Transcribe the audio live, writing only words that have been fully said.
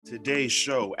Today's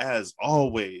show, as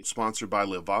always, sponsored by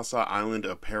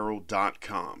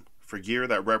LivasaIslandApparel.com for gear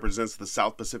that represents the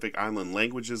South Pacific Island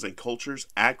languages and cultures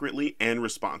accurately and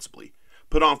responsibly.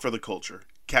 Put on for the culture.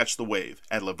 Catch the wave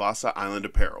at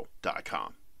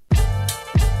LivasaIslandApparel.com.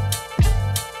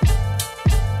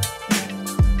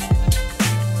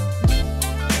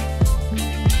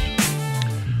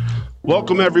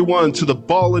 Welcome, everyone, to the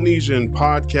Polynesian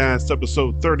Podcast,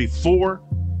 episode 34.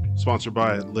 Sponsored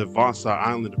by Livasa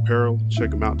Island Apparel.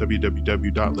 Check them out,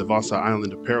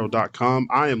 www.livasailandapparel.com.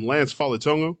 I am Lance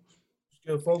Falatongo.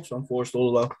 Good, folks. I'm Forrest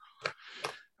Olala.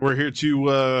 We're here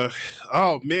to,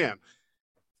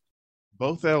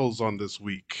 both L's on this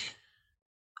week.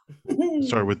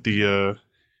 Start with the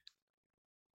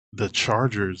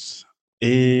Chargers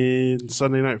in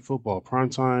Sunday Night Football,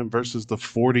 primetime versus the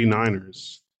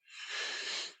 49ers.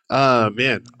 I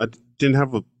didn't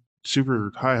have a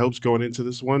super high hopes going into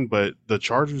this one, but the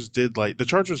Chargers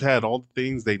had all the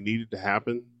things they needed to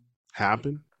happen,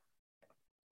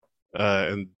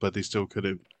 but they still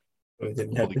couldn't pull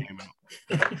the game out.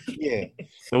 Yeah,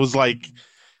 it was like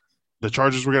the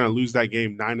Chargers were going to lose that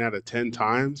game 9 out of 10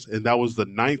 times, and that was the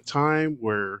 9th time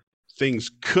where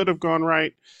things could have gone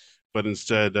right, but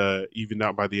instead evened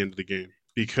out by the end of the game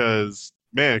because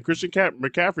Christian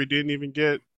McCaffrey didn't even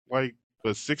get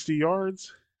 60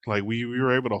 yards. We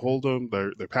were able to hold them.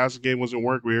 Their passing game wasn't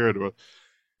working. We were able to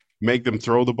make them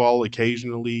throw the ball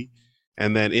occasionally.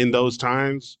 And then in those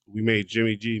times, we made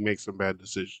Jimmy G make some bad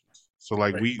decisions. So,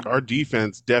 our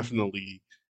defense definitely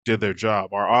did their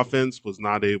job. Our offense was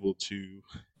not able to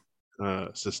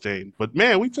sustain. But,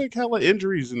 we took hella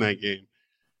injuries in that game.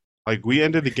 We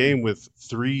ended the game with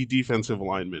 3 defensive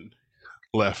linemen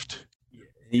left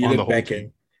on the whole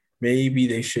team. Maybe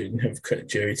they shouldn't have cut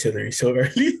Jerry Tillery so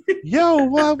early. Yo,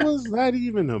 what was that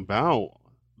even about?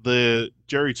 The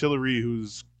Jerry Tillery,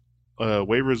 whose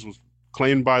waivers was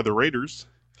claimed by the Raiders.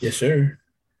 Yes, sir.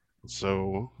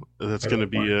 So that's going to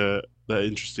be the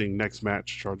interesting next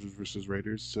match, Chargers versus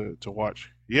Raiders, to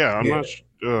watch. Yeah, I'm not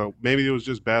sure. Maybe it was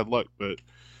just bad luck, but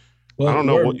I don't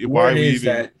know why we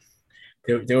even...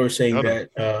 that they were saying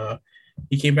that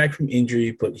he came back from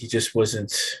injury, but he just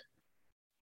wasn't...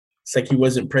 It's like he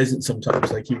wasn't present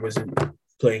sometimes, he wasn't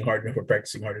playing hard enough or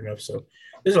practicing hard enough. So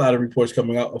there's a lot of reports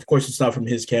coming out. Of course, it's not from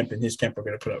his camp, and his camp are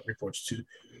going to put out reports too.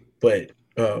 But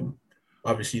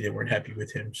obviously they weren't happy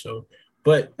with him. So,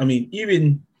 but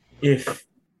even if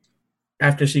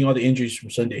after seeing all the injuries from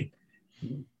Sunday,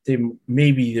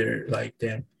 they're like,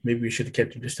 damn, maybe we should have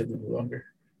kept him just a little longer.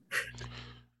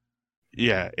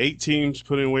 Yeah, 8 teams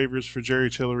put in waivers for Jerry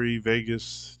Tillery: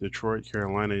 Vegas, Detroit,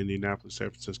 Carolina, Indianapolis, San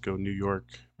Francisco, New York,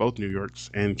 both New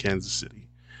Yorks, and Kansas City.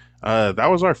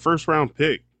 That was our first round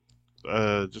pick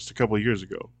just a couple of years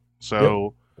ago.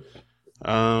 So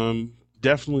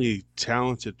definitely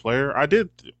talented player.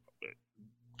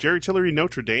 Jerry Tillery,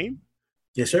 Notre Dame?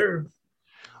 Yes, sir.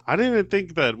 I didn't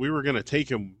think that we were going to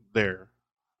take him there.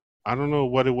 I don't know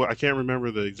what it was. I can't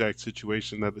remember the exact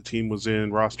situation that the team was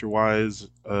in roster-wise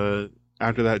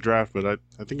after that draft, but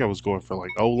I think I was going for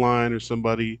O-line or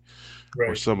somebody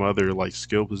or some other like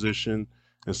skill position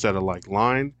instead of like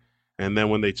line. And then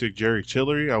when they took Jerry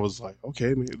Tillery, I was like,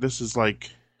 okay, this is going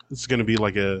to be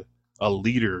like a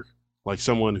leader, like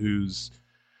someone whose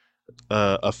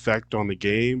effect on the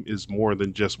game is more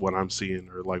than just what I'm seeing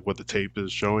or like what the tape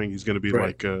is showing. He's going to be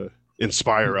like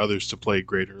inspire others to play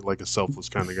greater, like a selfless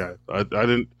kind of guy.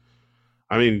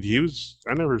 I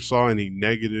never saw any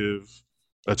negative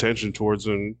attention towards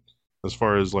him as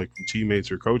far as like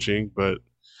teammates or coaching, but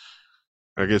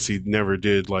I guess he never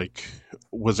did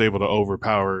was able to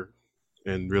overpower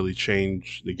and really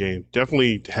change the game.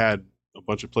 Definitely had a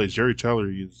bunch of plays. Jerry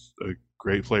Tillery is a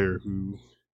great player who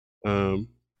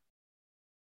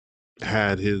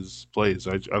had his plays.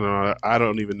 I don't know. I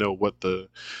don't even know what the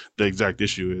exact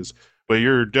issue is, but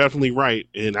you're definitely right.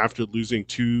 And after losing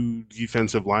 2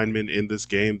 defensive linemen in this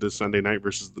game this Sunday night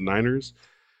versus the Niners,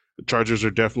 the Chargers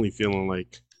are definitely feeling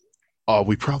like, oh,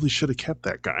 we probably should have kept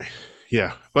that guy.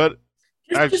 Yeah, but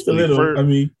just a little.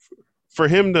 For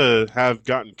him to have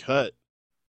gotten cut,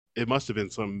 it must have been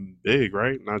something big,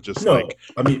 right? Not just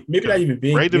maybe not even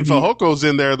big. Braden Fajoko's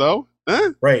in there though.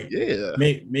 Huh? Right. Yeah.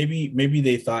 Maybe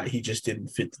they thought he just didn't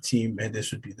fit the team, and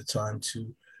this would be the time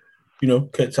to,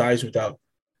 cut ties without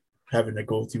having to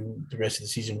go through the rest of the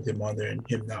season with him on there and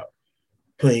him not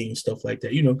playing and stuff like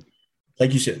that.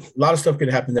 Like you said, a lot of stuff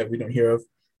could happen that we don't hear of.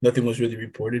 Nothing was really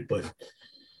reported, but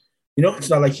it's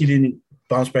not like he didn't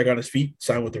bounce back on his feet,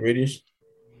 sign with the Raiders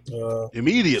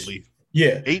immediately.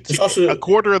 Yeah, also a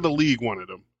quarter of the league wanted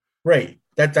him. Right.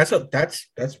 That's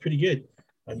pretty good.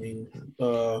 For him,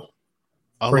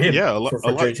 for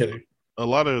Jerry Tillery. a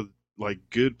lot of like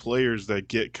good players that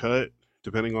get cut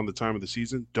depending on the time of the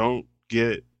season don't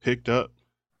get picked up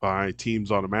by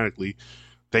teams automatically.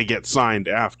 They get signed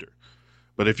after.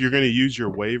 But if you're going to use your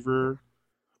waiver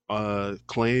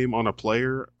claim on a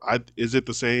player, is it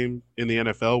the same in the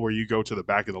NFL where you go to the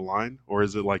back of the line, or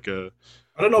is it like I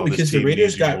don't know, because the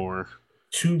Raiders got more?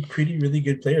 Two really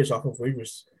good players off of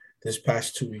waivers this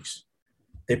past 2 weeks.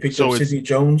 They picked up Sidney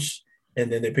Jones,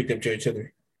 and then they picked up Jerry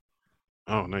Tillery.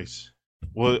 Oh, nice.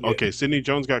 Well, yeah. Okay, Sidney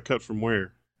Jones got cut from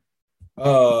where?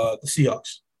 The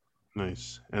Seahawks.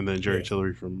 Nice. And then Jerry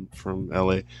Tillery from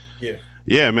LA. Yeah.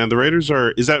 Yeah, man. The Raiders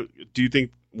do you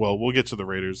think, well, we'll get to the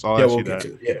Raiders. I'll ask you that.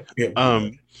 Yeah.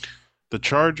 The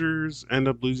Chargers end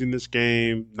up losing this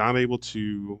game, not able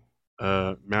to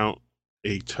mount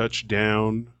a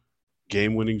touchdown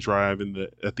game-winning drive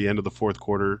at the end of the fourth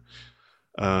quarter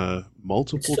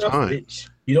multiple times.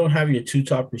 You don't have your two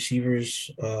top receivers.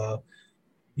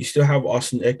 You still have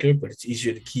Austin Eckler, but it's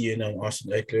easier to key in on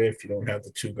Austin Eckler if you don't have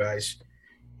the two guys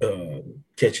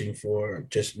catching for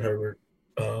Justin Herbert.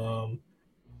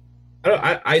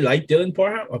 I like Dylan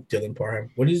Parham.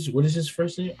 What is his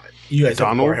first name? You guys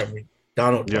Donald have Parham.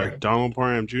 Donald Parham. Donald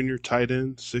Parham Jr., tight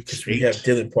end, 6'8". We have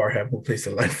Dylan Parham, who plays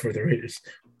the line for the Raiders.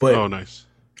 But nice.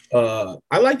 I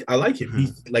like him.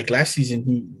 He like last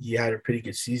season he had a pretty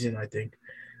good season, I think.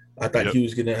 I thought he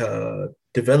was gonna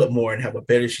develop more and have a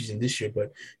better season this year,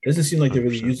 but it doesn't seem like they're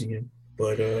really using him.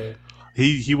 But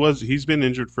he's been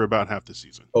injured for about half the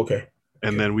season. Okay.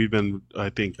 And then we've been, I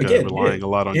think, relying a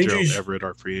lot on Gerald Everett,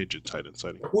 our free agent tight end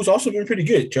signing. Who's also been pretty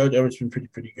good. Gerald Everett's been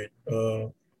pretty good.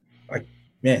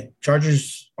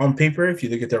 Chargers on paper, if you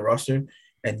look at their roster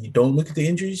and you don't look at the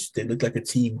injuries, they look like a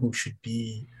team who should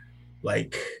be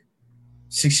like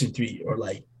 6-3 or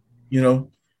like,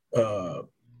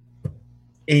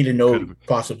 8-0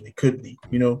 possibly could be,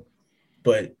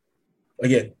 But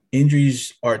again,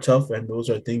 injuries are tough, and those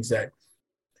are things that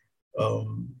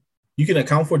you can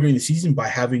account for during the season by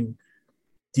having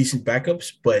decent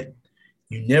backups, but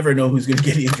you never know who's going to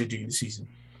get injured during the season.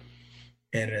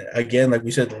 And again, like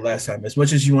we said the last time, as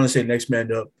much as you want to say next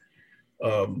man up,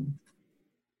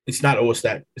 it's not always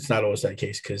that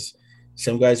case, because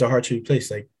some guys are hard to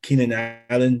replace, like Keenan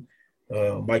Allen,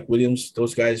 Mike Williams.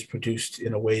 Those guys produced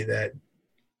in a way that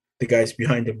the guys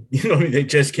behind them, they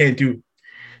just can't do.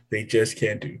 They just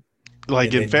can't do.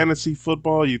 Like in fantasy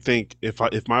football, you think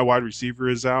if my wide receiver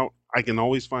is out, I can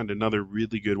always find another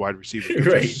really good wide receiver.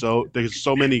 Right. There's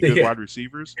so many good wide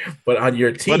receivers. But on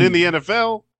your team, but in the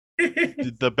NFL,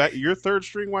 your third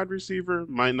string wide receiver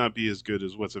might not be as good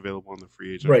as what's available on the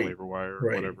free agent waiver wire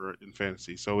or whatever in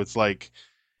fantasy. So it's like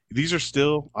these are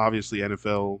still obviously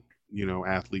NFL,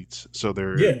 athletes. So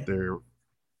they're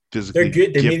physically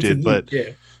good. gifted, but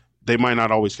they might not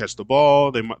always catch the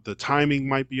ball. The timing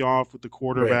might be off with the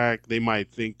quarterback. Right. They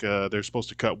might think they're supposed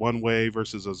to cut one way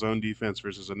versus a zone defense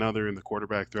versus another, and the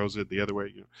quarterback throws it the other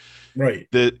way. Right.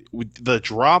 The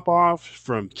drop off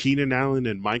from Keenan Allen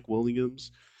and Mike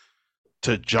Williams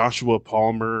to Joshua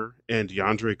Palmer and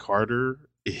DeAndre Carter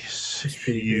is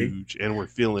huge, and we're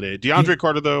feeling it. DeAndre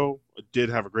Carter, though, did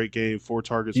have a great game, 4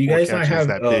 targets, 4 catches,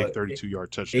 that big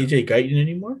 32-yard touchdown. AJ Guyton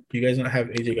anymore? Do you guys not have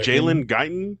AJ Guyton?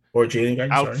 Jalen Guyton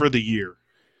out for the year.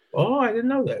 Oh, I didn't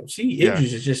know that. See,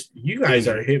 injuries is just, you guys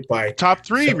are hit by top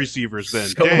 3 receivers then.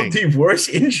 Some of the worst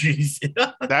injuries.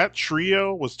 That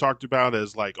trio was talked about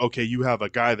as like, okay, you have a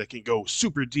guy that can go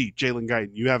super deep, Jalen Guyton.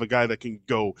 You have a guy that can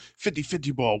go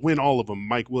 50-50 ball, win all of them,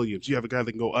 Mike Williams. You have a guy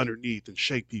that can go underneath and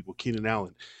shake people, Keenan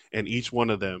Allen. And each one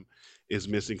of them is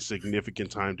missing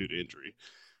significant time due to injury.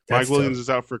 Mike Williams is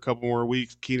out for a couple more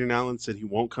weeks. Keenan Allen said he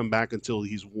won't come back until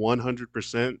he's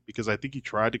 100%, because I think he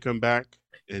tried to come back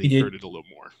and he hurt it a little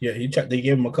more. Yeah, they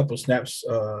gave him a couple snaps,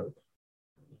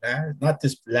 not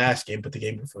this last game, but the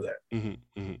game before that.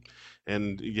 Mm-hmm, mm-hmm.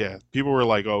 And yeah, people were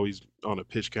like, oh, he's on a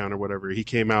pitch count or whatever. He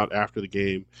came out after the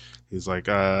game. He's like,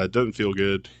 it doesn't feel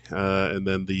good. And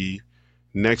then the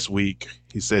next week,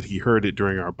 he said he heard it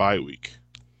during our bye week.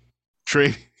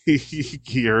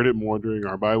 He heard it more during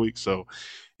our bye week, so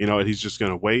he's just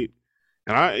gonna wait.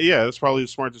 And that's probably a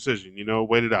smart decision.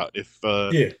 Wait it out. If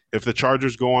the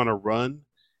Chargers go on a run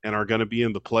and are gonna be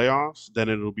in the playoffs, then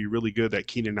it'll be really good that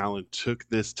Keenan Allen took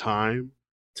this time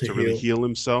to really heal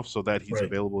himself, so that he's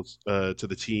available to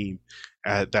the team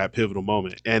at that pivotal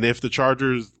moment. And if the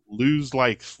Chargers lose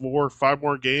like 4 or 5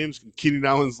 more games, Keenan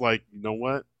Allen's like, you know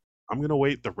what? I'm gonna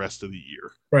wait the rest of the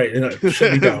year. Right.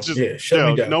 Shut me down. Shut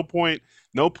me down.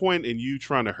 No point in you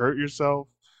trying to hurt yourself.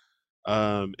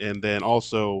 And then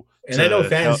also, and I know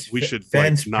fans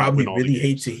probably really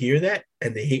hate to hear that,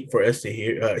 and they hate for us to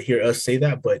hear us say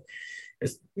that. But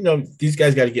these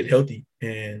guys got to get healthy,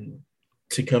 and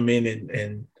to come in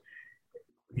and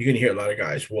you're gonna hear a lot of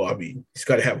guys. Well, I mean, he's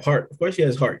got to have heart. Of course, he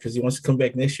has heart because he wants to come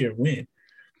back next year and win.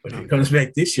 But if he comes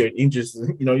back this year and injures,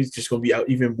 he's just gonna be out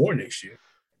even more next year.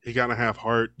 He gotta have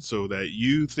heart so that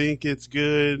you think it's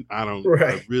good.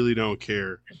 I really don't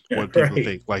care what people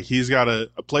think. Like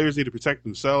players need to protect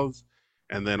themselves,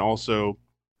 and then also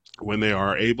when they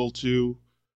are able to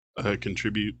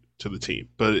contribute to the team.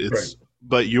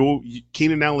 But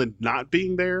Keenan Allen not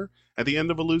being there at the end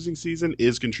of a losing season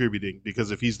is contributing, because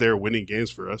if he's there winning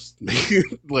games for us,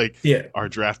 our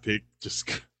draft pick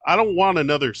I don't want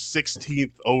another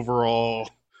 16th overall.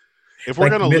 If we're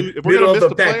gonna lose, if we're gonna miss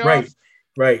the playoffs.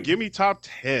 Right. Give me top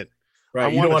 10.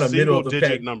 Right. You don't want a middle of the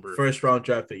pack number. First round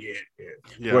draft pick.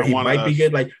 Yeah. Where he might be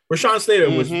good. Like Rashawn Slater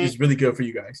is really good for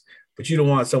you guys. But you don't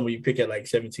want someone you pick at like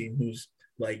 17 who's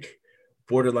like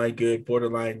borderline good,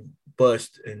 borderline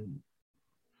bust. And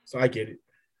so I get it.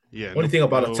 Yeah. Only thing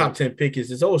about a top 10 pick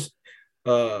is it's always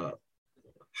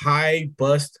high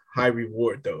bust, high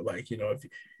reward though. Like,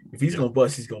 if he's gonna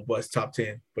bust, he's gonna bust top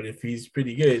 10. But if he's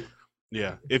pretty good.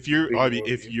 Yeah, if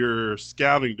your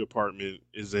scouting department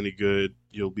is any good,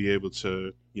 you'll be able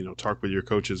to, talk with your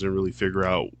coaches and really figure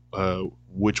out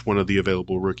which one of the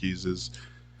available rookies is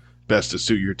best to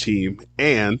suit your team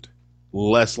and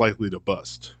less likely to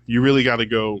bust. You really got to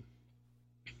go.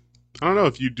 I don't know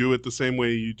if you do it the same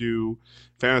way you do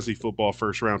fantasy football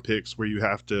first round picks, where you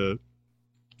have to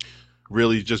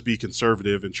really just be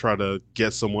conservative and try to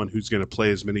get someone who's going to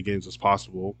play as many games as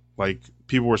possible. Like,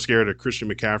 people were scared of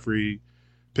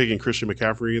picking Christian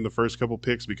McCaffrey in the first couple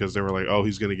picks because they were like, oh,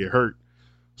 he's going to get hurt.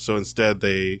 So instead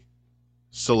they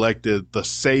selected the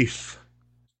safe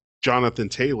Jonathan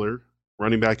Taylor,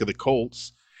 running back of the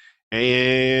Colts,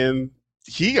 and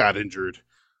he got injured.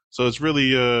 So it's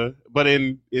really but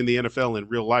in the NFL, in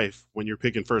real life, when you're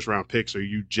picking first round picks, are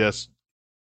you just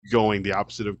going the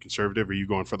opposite of conservative? Are you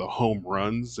going for the home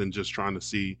runs and just trying to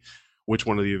see which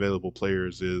one of the available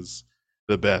players is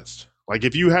the best? Like,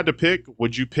 if you had to pick,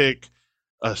 would you pick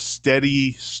a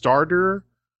steady starter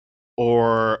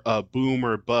or a boom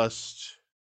or bust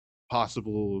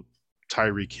possible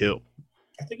Tyreek Hill?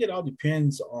 I think it all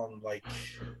depends on like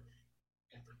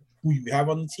who you have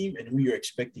on the team and who you're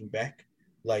expecting back.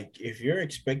 Like, if you're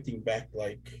expecting back,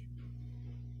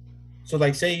 so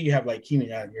like say you have like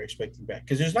Keenan Allen, you're expecting back,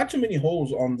 because there's not too many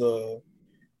holes on the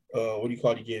what do you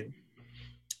call it again,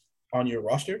 on your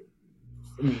roster.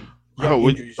 I mean,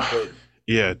 injuries, but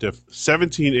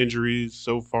 17 injuries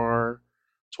so far,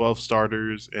 12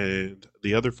 starters, and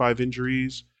the other 5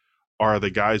 injuries are the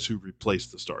guys who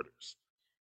replaced the starters,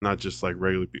 not just like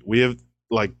regular people. We have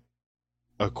like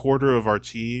a quarter of our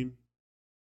team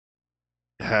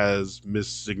has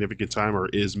missed significant time or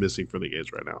is missing from the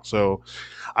games right now. So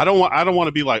I don't want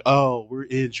to be like, oh, we're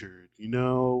injured.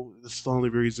 This is the only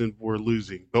reason we're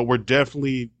losing. But we're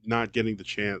definitely not getting the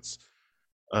chance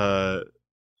to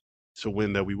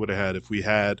win that we would have had if we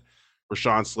had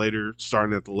Rashawn Slater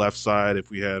starting at the left side,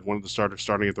 if we had one of the starters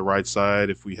starting at the right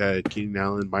side, if we had Keenan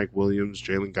Allen, Mike Williams,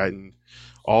 Jalen Guyton,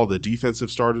 all the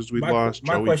defensive starters we lost,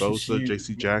 Joey Bosa,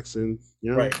 J.C. Jackson.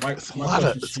 Right. My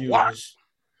question to you is,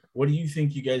 what do you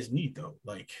think you guys need, though?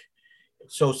 Like,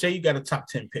 so say you got a top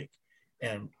 10 pick,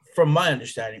 and from my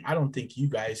understanding, I don't think you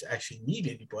guys actually need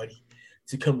anybody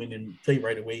to come in and play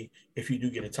right away if you do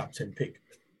get a top 10 pick.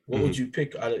 What would you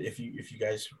pick out of if you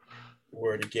guys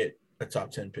were to get a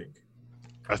top 10 pick?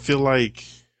 I feel like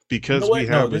because hold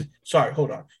on. This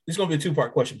is going to be a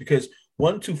 2-part question, because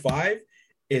 1 to 5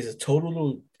 is a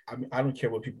total. I mean, I don't care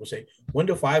what people say. 1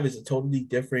 to 5 is a totally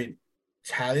different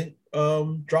talent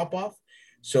drop off.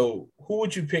 So who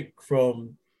would you pick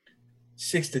from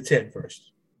 6 to 10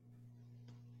 first?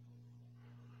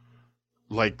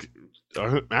 Like,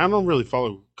 I don't really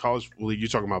follow college league. You're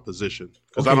talking about position,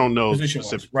 because I don't know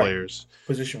specific players.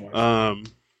 Position-wise.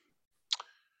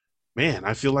 Man,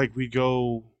 I feel like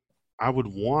I would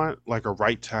want like a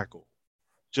right tackle,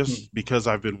 just because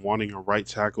I've been wanting a right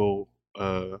tackle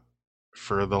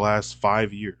for the last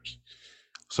 5 years.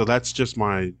 So that's just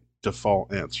my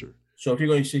default answer. So if you're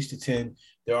going 6 to 10,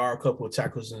 there are a couple of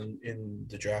tackles in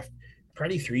the draft,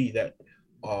 probably 3 that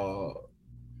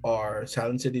are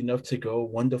talented enough to go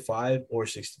 1 to 5 or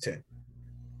 6 to 10.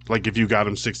 Like, if you got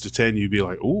him 6 to 10, you'd be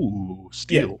like, ooh,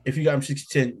 steal. Yeah, if you got him 6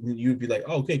 to 10, you'd be like,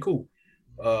 oh, okay, cool.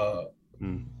 But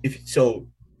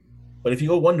if you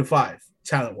go 1 to 5,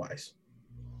 talent wise,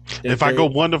 if I go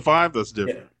 1 to 5, that's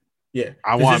different. Yeah.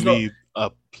 I want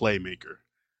a playmaker.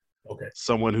 Okay.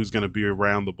 Someone who's going to be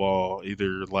around the ball,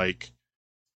 either like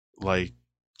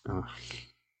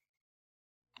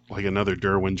another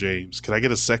Derwin James. Could I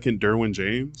get a second Derwin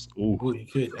James? Ooh, you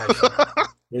could actually.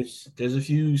 There's a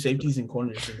few safeties and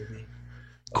corners in the league.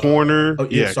 Corner,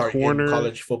 in corner.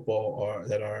 college football or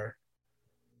that are.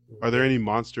 Are there any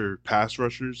monster pass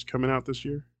rushers coming out this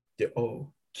year?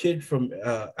 Kid from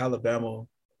Alabama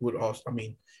would also. I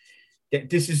mean,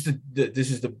 this is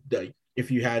the if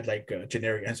you had like a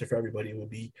generic answer for everybody, it would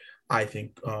be, I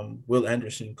think, Will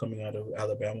Anderson coming out of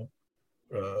Alabama.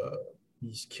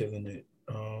 He's killing it.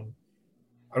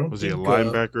 I don't Was think he a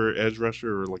linebacker, edge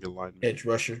rusher, or like a linebacker? Edge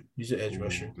rusher. He's an edge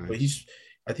rusher, nice. But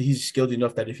I think he's skilled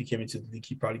enough that if he came into the league,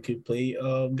 he probably could play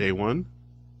day one.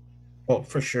 Oh,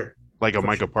 for sure. Like a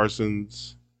Micah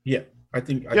Parsons. Yeah, I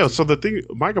think. So the thing,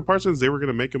 Micah Parsons, they were going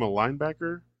to make him a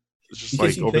linebacker. It's just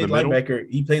because like over the middle.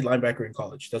 He played linebacker in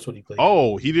college. That's what he played.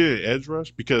 Oh, he did edge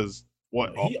rush because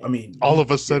what? All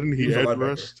of a sudden he edge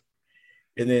rushed.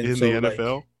 And then in the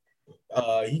NFL.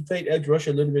 He played edge rush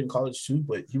a little bit in college too,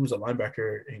 but he was a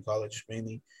linebacker in college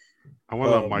mainly. I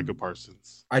want Micah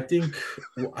Parsons. I think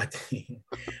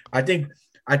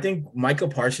Micah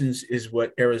Parsons is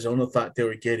what Arizona thought they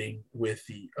were getting with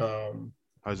the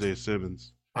Isaiah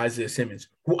Simmons,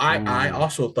 who I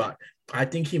also thought. I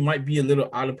think he might be a little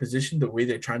out of position the way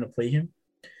they're trying to play him,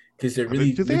 because they're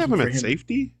really. Do they have him at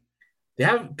safety? They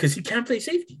have, because he can't play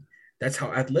safety. That's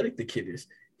how athletic the kid is.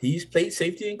 He's played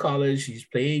safety in college. He's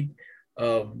played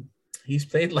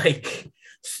like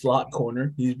slot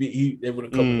corner. They would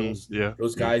have couple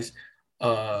those guys.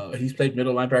 He's played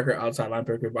middle linebacker, outside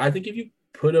linebacker. But I think if you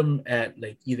put him at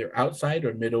like either outside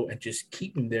or middle and just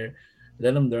keep him there,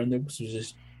 let him learn their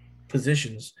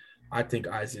positions, I think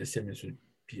Isaiah Simmons would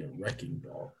be a wrecking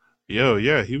ball. He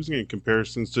was getting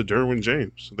comparisons to Derwin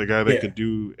James, the guy that could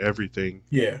do everything.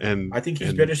 Yeah, and I think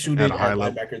he's better suited at a high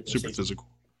level, super physical.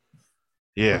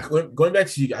 Yeah. Going back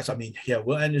to you guys, I mean,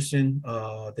 Will Anderson.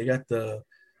 They got the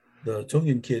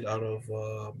Tongan kid out of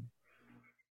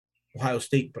Ohio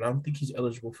State, but I don't think he's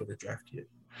eligible for the draft yet.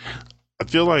 I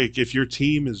feel like if your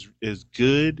team is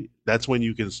good, that's when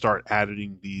you can start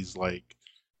adding these like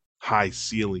high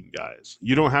ceiling guys.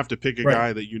 You don't have to pick a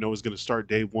guy that you know is going to start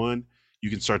day one. You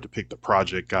can start to pick the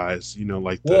project guys. You know,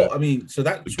 like the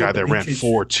guy that ran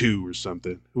 4.2 or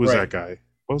something. Who was that guy?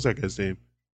 What was that guy's name?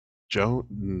 Joe.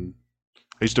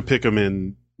 I used to pick him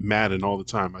in Madden all the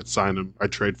time. I'd sign him.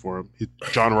 I'd trade for him.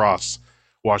 John Ross,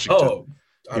 Washington.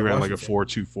 He ran like a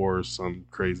 4.24 or something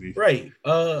crazy. Right.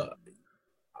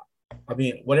 I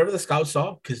mean, whatever the scouts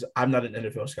saw, because I'm not an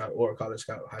NFL scout or a college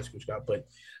scout, high school scout, but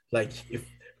like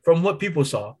from what people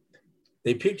saw,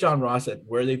 they picked John Ross at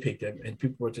where they picked him, and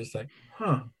people were just like,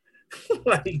 huh.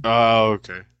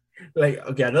 Okay. Like,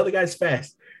 okay, another guy's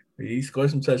fast. He scored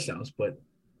some touchdowns, but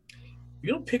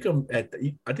you don't pick him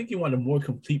I think you want a more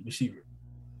complete receiver.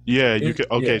 Yeah, you could.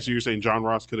 Okay, so you're saying John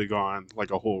Ross could have gone like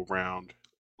a whole round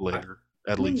later,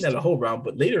 at least. Not a whole round,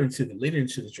 but later into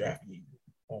the draft.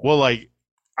 Well, like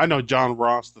I know John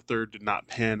Ross III did not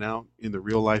pan out in the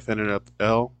real life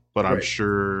NFL, but I'm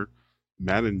sure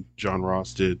Madden John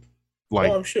Ross did.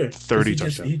 Like I'm sure 30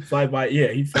 touchdowns. He'd fly by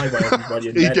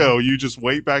everybody. You just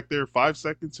wait back there 5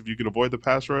 seconds. If you can avoid the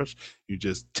pass rush, you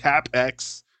just tap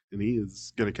X and he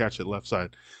is going to catch it left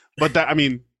side. But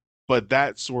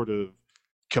that sort of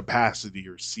capacity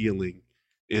or ceiling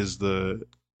is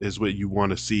what you want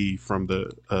to see from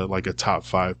the like a top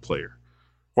 5 player.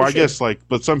 Or I guess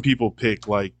but some people pick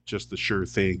like just the sure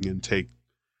thing and take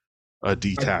a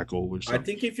D tackle or something. I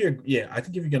think if you're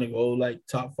going to go like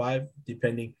top 5,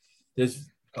 depending.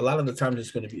 There's a lot of the times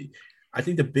it's going to be. I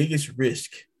think the biggest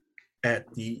risk in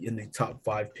the top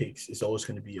 5 picks is always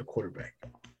going to be a quarterback,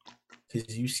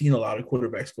 because you've seen a lot of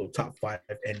quarterbacks go top 5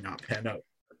 and not pan out.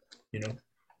 You know,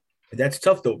 and that's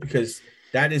tough though, because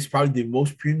that is probably the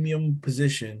most premium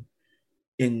position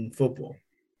in football.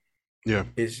 Yeah,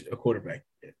 is a quarterback,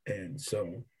 and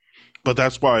so. But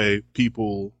that's why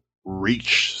people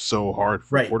reach so hard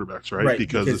for quarterbacks, right?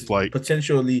 Because it's like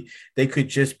potentially they could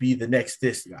just be the next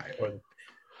this guy, or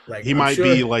like he might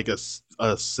be like a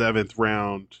 7th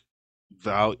round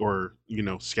value or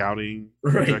scouting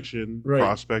projection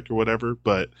prospect or whatever.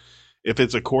 But if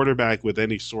it's a quarterback with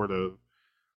any sort of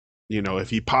if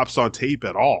he pops on tape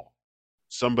at all,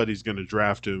 somebody's going to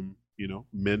draft him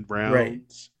mid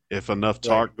rounds. If enough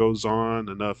talk goes on,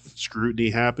 enough scrutiny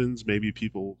happens, maybe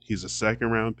he's a 2nd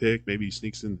round pick, maybe he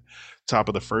sneaks in top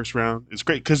of the 1st round. It's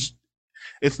great because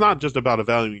it's not just about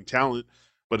evaluating talent,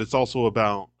 but it's also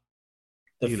about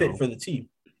the fit for the team.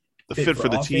 The fit for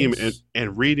the team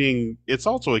and reading. It's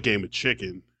also a game of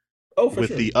chicken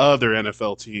with the other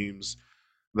NFL teams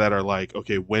that are like,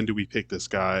 okay, when do we pick this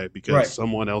guy? Because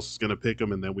someone else is going to pick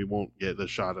him and then we won't get the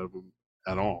shot of him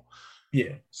at all.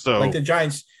 Yeah. So like the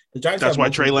Giants. That's why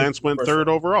Trey Lance went 3rd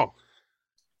overall.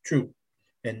 True,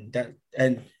 and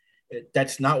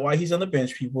That's not why he's on the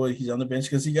bench, people. He's on the bench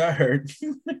because he got hurt.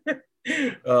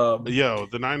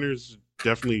 The Niners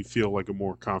definitely feel like a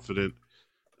more confident,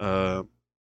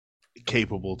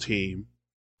 capable team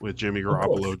with Jimmy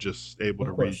Garoppolo just able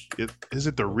to read. Is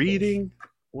it the reading?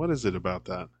 What is it about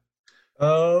that?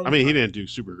 I mean, he didn't do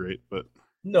super great, but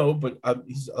no, but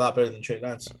he's a lot better than Trey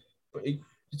Lance. But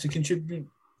to contribute,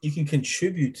 you can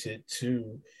contribute it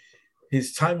to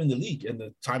his time in the league and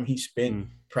the time he spent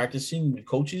practicing with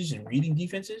coaches and reading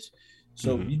defenses.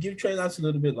 So you give Trey Lance a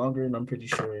little bit longer, and I'm pretty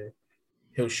sure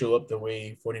he'll show up the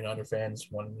way 49er fans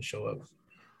want him to show up,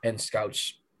 and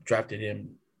scouts drafted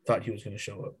him, thought he was going to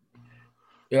show up.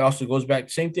 It also goes back,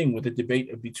 same thing with the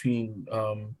debate between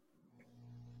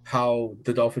how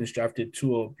the Dolphins drafted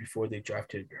Tua before they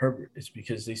drafted Herbert. It's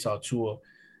because they saw Tua,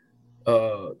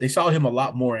 they saw him a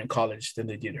lot more in college than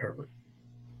they did Herbert.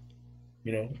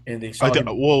 You know, and they saw him.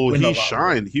 Well, he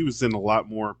shined. He was in a lot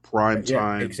more prime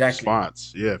time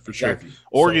spots. Yeah, for sure.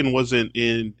 Oregon wasn't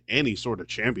in any sort of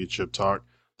championship talk.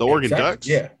 The Oregon Ducks.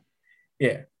 Yeah.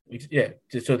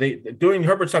 So they during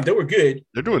Herbert's time they were good.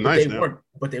 They're doing nice now,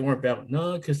 but they weren't bad.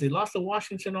 No, because they lost to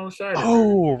Washington on Saturday.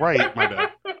 Oh, right, my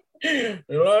bad. They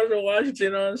lost to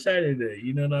Washington on Saturday.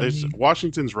 You know what I mean?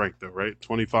 Washington's ranked though, right?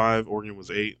 25. Oregon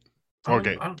was 8.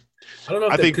 Okay. I don't know.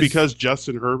 I think because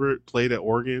Justin Herbert played at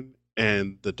Oregon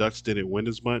and the Ducks didn't win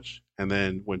as much, and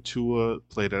then when Tua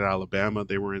played at Alabama,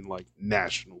 they were in like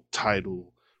national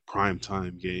title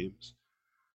primetime games.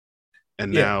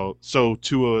 And now, so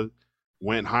Tua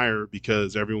went higher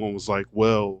because everyone was like,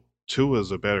 well,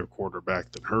 Tua's a better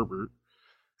quarterback than Herbert.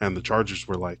 And the Chargers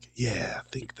were like, yeah,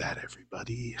 think that,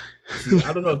 everybody.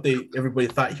 I don't know if everybody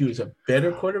thought he was a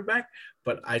better quarterback,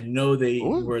 but I know they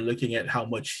were looking at how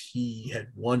much he had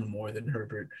won more than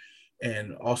Herbert,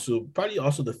 and also probably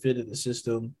also the fit of the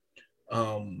system.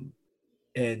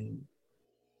 And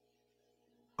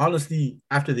honestly,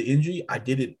 after the injury, I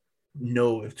didn't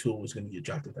know if Tua was going to get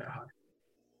drafted that high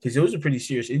because it was a pretty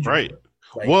serious injury. Right.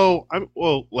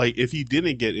 Like, if he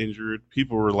didn't get injured,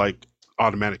 people were like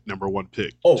automatic number 1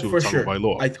 pick. Oh, for sure.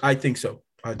 I think so.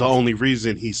 The only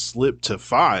reason he slipped to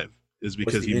 5 is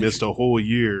because he missed a whole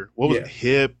year. What was it?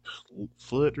 Hip,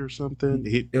 foot, or something?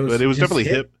 But it was definitely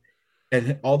hip.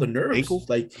 And all the nerves, ankle?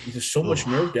 Like there's so much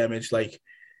nerve damage. Like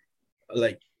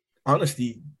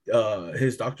honestly,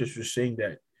 his doctors were saying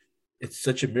that it's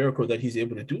such a miracle that he's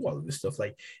able to do all of this stuff.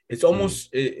 Like it's almost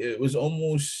it was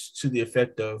almost to the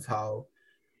effect of how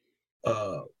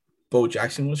Bo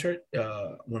Jackson was hurt.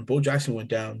 When Bo Jackson went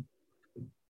down,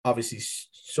 obviously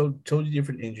so totally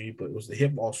different injury, but it was the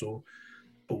hip also.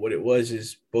 But what it was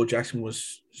is Bo Jackson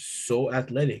was so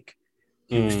athletic.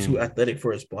 He was too athletic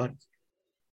for his body.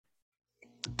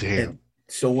 Damn. And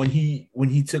so when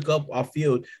he took up off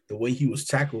field, the way he was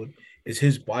tackled is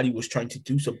his body was trying to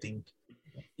do something,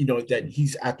 you know, that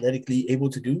he's athletically able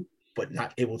to do, but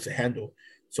not able to handle.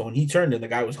 So when he turned and the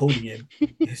guy was holding him,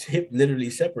 his hip literally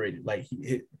separated. Like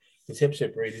his hip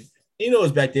separated. You know, it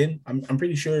was back then. I'm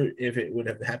pretty sure if it would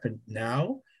have happened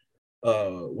now,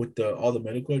 with all the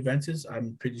medical advances,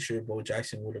 I'm pretty sure Bo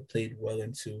Jackson would have played well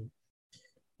into,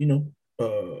 you know,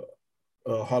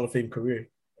 a Hall of Fame career.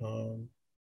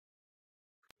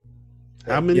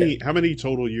 How many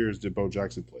total years did Bo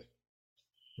Jackson play?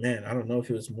 Man, I don't know if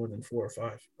it was more than 4 or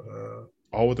 5.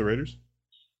 All with the Raiders?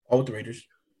 All with the Raiders.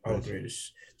 All with the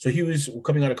Raiders. So he was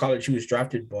coming out of college. He was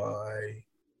drafted by,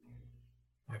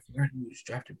 I forgot who he was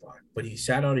drafted by, but he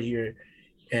sat out a year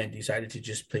and decided to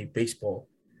just play baseball.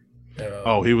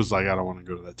 He was like, I don't want to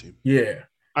go to that team. Yeah,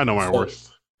 I know my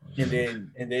worth. And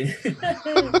then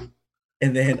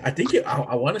and then I think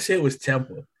I want to say it was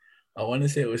Tampa. I want to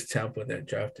say it was Tampa that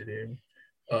drafted him.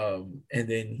 And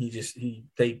then he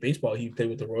played baseball. He played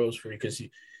with the Royals because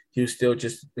he was still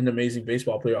just an amazing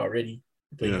baseball player already.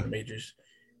 He played in the majors.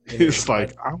 It's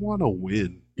like, I want to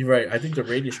win. You're right. I think the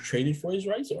Raiders traded for his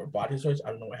rights or bought his rights. I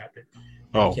don't know what happened.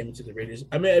 He came into the Raiders.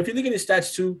 I mean, if you look at his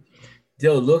stats too, they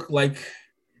don't look like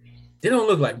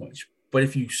much. But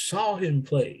if you saw him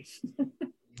play,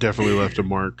 definitely left a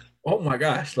mark. Oh my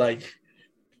gosh! Like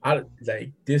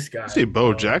this guy. I see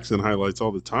Bo Jackson highlights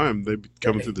all the time. They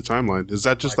coming through the timeline. Is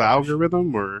that just the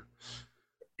algorithm, or?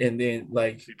 And then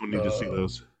people need to see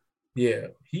those. Yeah,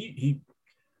 he.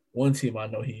 One team I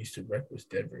know he used to rep was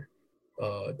Denver.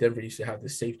 Denver used to have the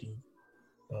safety.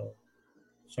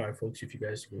 Sorry, folks, if you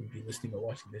guys will be listening or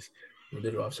watching this, we're a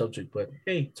little off subject, but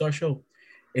hey, it's our show.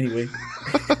 Anyway,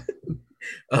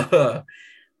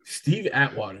 Steve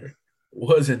Atwater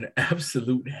was an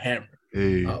absolute hammer.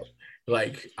 Hey.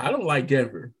 I don't like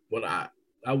Denver, but I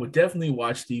would definitely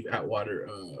watch Steve Atwater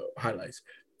highlights.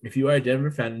 If you are a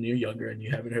Denver fan and you're younger and you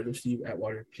haven't heard of Steve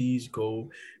Atwater, please go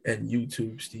and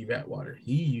YouTube Steve Atwater.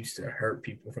 He used to hurt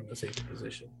people from the safety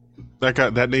position.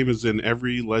 That name is in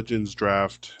every Legends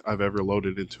draft I've ever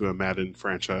loaded into a Madden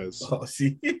franchise. Oh,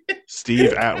 see,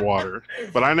 Steve Atwater,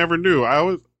 but I never knew. I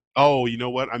was. Oh, you know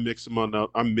what? I'm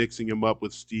mixing him up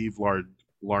with Steve Largent.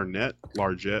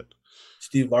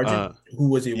 Steve Largent, who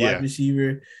was a wide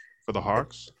receiver for the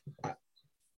Hawks.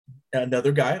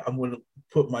 Another guy, I'm going to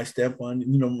put my stamp on,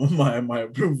 my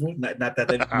approval. Not that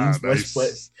means much,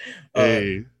 but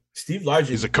hey, Steve Largent.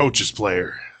 He's a coach's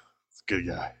player. He's a good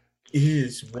guy. He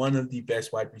is one of the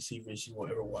best wide receivers you will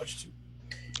ever watch.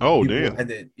 Oh, damn! And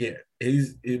then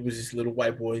it was this little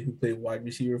white boy who played wide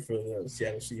receiver for the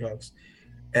Seattle Seahawks,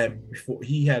 and before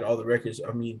he had all the records.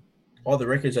 I mean, all the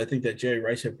records I think that Jerry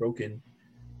Rice had broken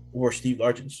were Steve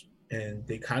Largent's, and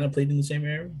they kind of played in the same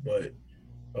era, but.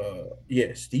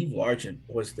 Steve Largent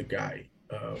was the guy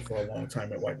for a long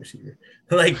time at wide receiver.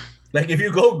 like if you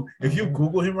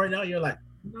Google him right now, you're like,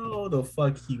 no, the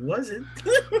fuck he wasn't.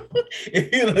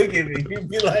 If you look at it, you'd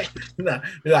be like, nah.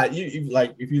 Like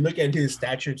if you look at his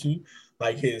stature too,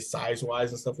 like his size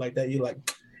wise and stuff like that, you're like,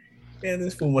 man,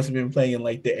 this fool must have been playing in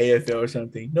like the AFL or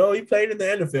something. No, he played in the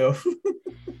NFL.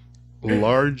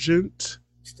 Largent.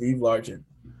 Steve Largent.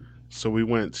 So we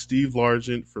went Steve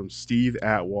Largent from Steve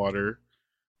Atwater.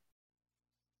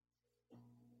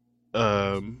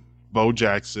 Bo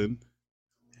Jackson,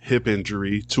 hip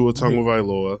injury, Tua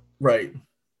Tagovailoa. Right.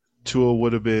 Tua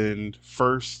would have been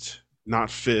first,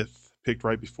 not fifth, picked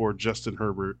right before Justin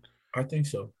Herbert. I think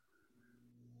so.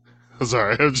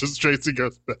 Sorry, I'm just tracing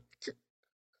us back.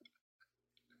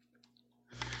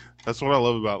 That's what I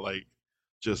love about like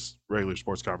just regular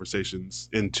sports conversations.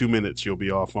 In 2 minutes, you'll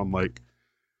be off on like,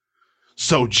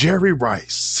 so Jerry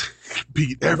Rice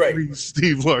beat every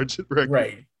Steve Largent record.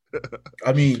 Right.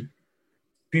 I mean,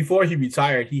 before he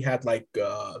retired, he had like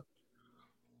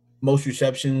most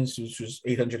receptions, which was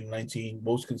 819,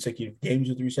 most consecutive games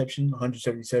with reception,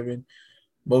 177,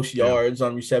 most yards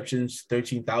on receptions,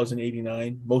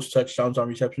 13,089, most touchdowns on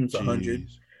receptions, 100,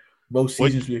 most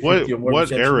seasons with 50 or more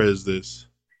receptions. What era is this?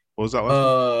 What was that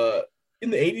last in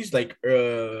the 80s, like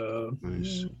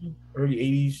nice. Early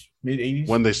 80s, mid 80s.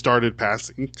 When they started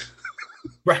passing.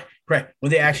 Right. When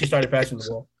they actually started passing the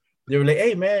ball. They were like,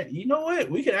 hey, man, you know what?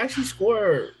 We can actually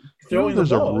score throwing the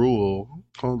ball. There's a rule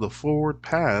called the forward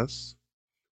pass.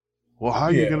 Well, how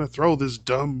are you going to throw this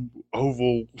dumb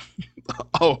oval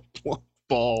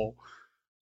ball?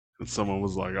 And someone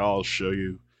was like, I'll show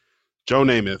you. Joe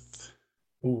Namath.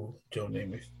 Ooh, Joe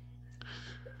Namath.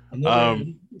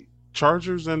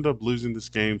 Chargers end up losing this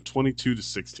game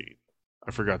 22-16.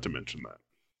 I forgot to mention that.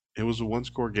 It was a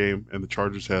one-score game, and the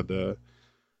Chargers had a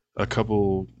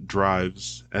couple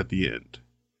drives at the end.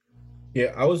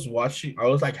 Yeah, I was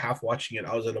like half watching it.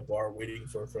 I was at a bar waiting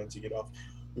for a friend to get off.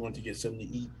 We wanted to get something to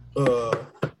eat.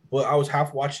 Well, I was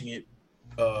half watching it,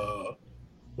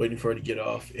 waiting for her to get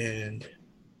off, and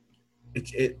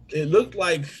it looked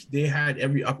like they had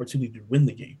every opportunity to win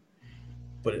the game,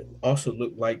 but it also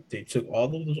looked like they took all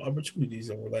of those opportunities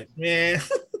and were like, man.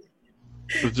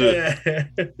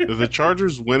 The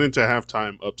Chargers went into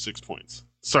halftime up 6 points.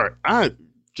 Sorry, I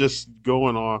just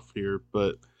going off here,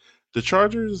 but the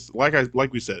Chargers, like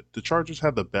we said, the Chargers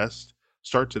had the best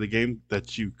start to the game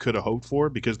that you could have hoped for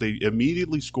because they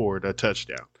immediately scored a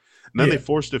touchdown. And then they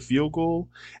forced a field goal,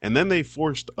 and then they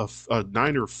forced a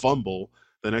Niner fumble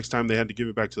the next time they had to give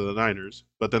it back to the Niners.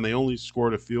 But then they only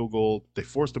scored a field goal. They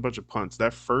forced a bunch of punts.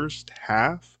 That first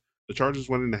half, the Chargers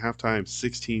went into halftime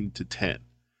 16-10,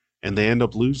 and they end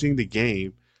up losing the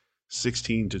game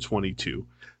 16-22.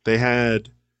 They had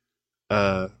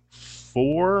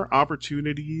 4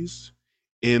 opportunities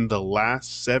in the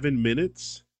last 7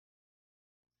 minutes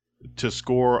to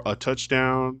score a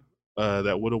touchdown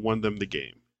that would have won them the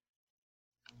game.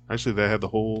 Actually, they had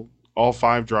all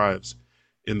 5 drives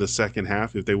in the second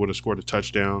half. If they would have scored a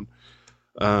touchdown,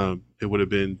 it would have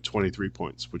been 23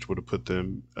 points, which would have put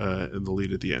them in the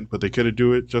lead at the end. But they couldn't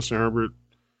do it. Justin Herbert,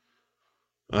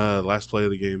 last play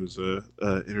of the game is a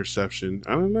interception.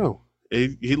 I don't know.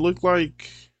 He looked like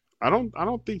I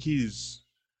don't think he's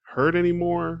hurt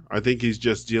anymore. I think he's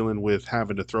just dealing with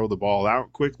having to throw the ball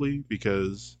out quickly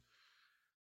because,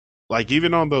 like,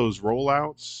 even on those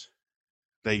rollouts,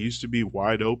 they used to be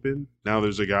wide open. Now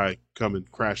there's a guy coming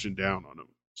crashing down on him.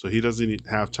 So he doesn't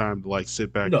have time to, like,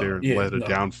 sit back there and let a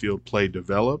downfield play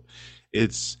develop.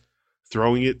 It's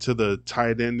throwing it to the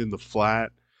tight end in the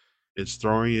flat. It's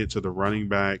throwing it to the running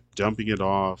back, dumping it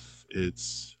off.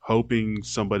 It's hoping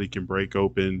somebody can break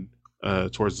open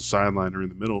towards the sideline or in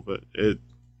the middle. But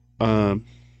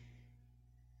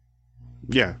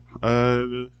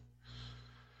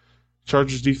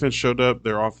Chargers defense showed up.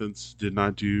 Their offense did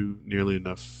not do nearly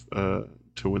enough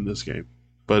to win this game.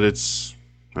 But it's,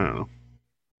 I don't know.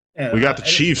 Yeah, We got the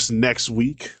Chiefs next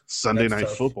week, Sunday Night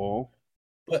tough. Football.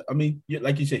 But I mean,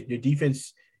 like you said, your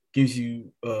defense gives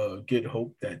you good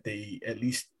hope that they at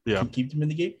least can keep them in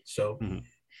the game. So,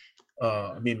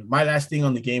 I mean, my last thing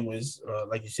on the game was,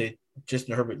 like you said,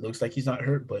 Justin Herbert looks like he's not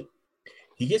hurt, but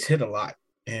he gets hit a lot.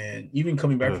 And even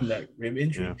coming back from that rib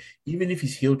injury, even if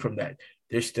he's healed from that,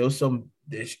 there's still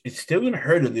it's still going to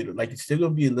hurt a little. Like, it's still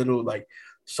going to be a little, like,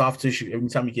 soft tissue every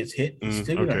time he gets hit. It's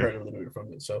still going to hurt a little bit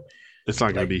from it. So, it's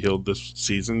not going to be healed this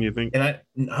season, you think? And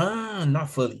not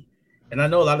fully. And I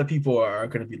know a lot of people are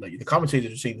going to be like, the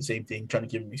commentators are saying the same thing, trying to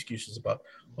give him excuses about,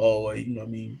 I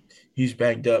mean, he's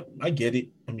banged up. I get it.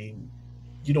 I mean,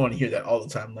 you don't want to hear that all the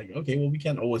time. Like, okay, well, we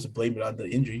can't always blame it on the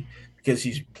injury because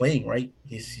he's playing, right?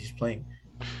 He's playing.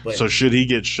 But, so should he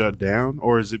get shut down,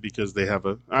 or is it because they have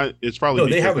it's probably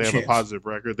because they have a positive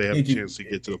record. They have a chance to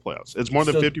get to the playoffs. It's more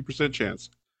than 50%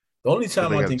 chance. The only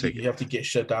time I think you have to get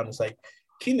shut down is like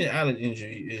Keenan Allen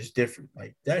injury is different.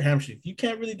 Like that hamstring, you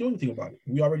can't really do anything about it.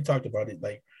 We already talked about it.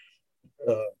 Like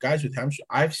guys with hamstring,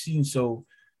 I've seen. So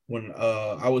when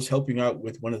I was helping out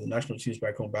with one of the national teams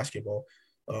back home basketball,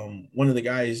 one of the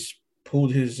guys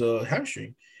pulled his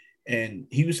hamstring, and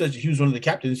he was one of the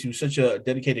captains. He was such a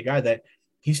dedicated guy that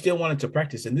he still wanted to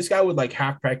practice. And this guy would like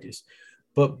half practice,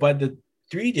 but by the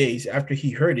 3 days after he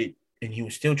heard it and he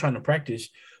was still trying to practice,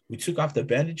 we took off the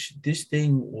bandage. This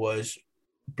thing was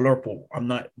blurple. I'm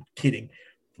not kidding.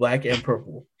 Black and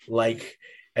purple. Like,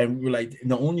 and we're like,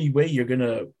 the only way you're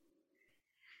gonna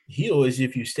heal is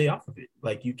if you stay off of it.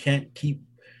 Like, you can't keep,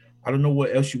 I don't know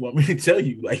what else you want me to tell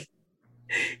you. Like,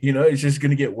 it's just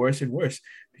gonna get worse and worse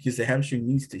because the hamstring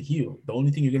needs to heal. The only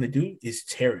thing you're gonna do is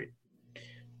tear it.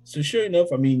 So sure enough,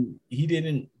 I mean, he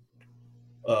didn't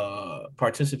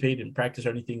participate in practice or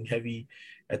anything heavy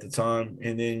at the time.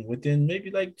 And then within maybe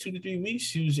like 2 to 3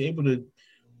 weeks, he was able to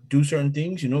do certain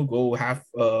things, go half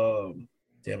I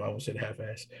almost said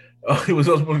half-ass. He was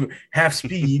also supposed to go half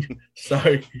speed.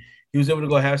 Sorry. He was able to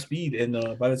go half speed. And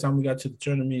by the time we got to the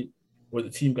tournament, or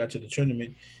the team got to the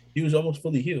tournament, he was almost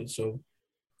fully healed. So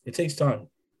it takes time.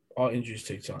 All injuries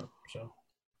take time. So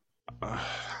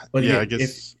but yeah, I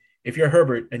guess if you're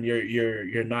Herbert and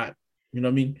you're not, you know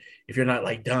what I mean? If you're not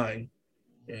like dying,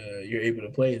 you're able to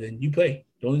play, then you play.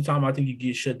 The only time I think you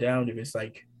get shut down if it's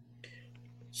like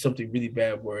something really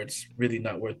bad where it's really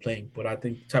not worth playing. But I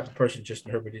think the type of person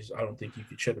Justin Herbert is, I don't think you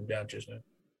could shut him down just now.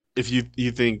 If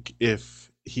you think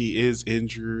if he is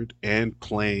injured and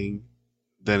playing,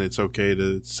 then it's okay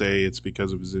to say it's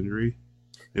because of his injury?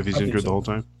 If he's injured the whole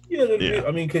time? Yeah.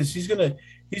 I mean, because he's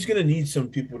gonna need some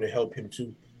people to help him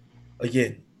too.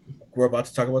 Again, we're about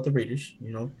to talk about the Raiders.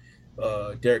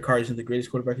 Derek Carr isn't the greatest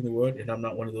quarterback in the world, and I'm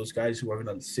not one of those guys who are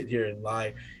gonna sit here and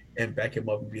lie and back him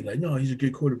up and be like, no, he's a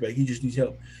good quarterback. He just needs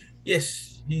help.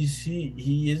 Yes,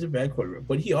 he is a bad quarterback,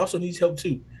 but he also needs help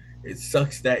too. It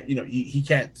sucks that he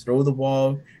can't throw the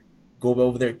ball, go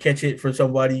over there, catch it for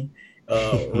somebody,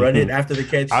 run it after the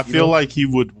catch. I feel like he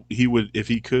would if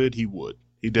he could, he would.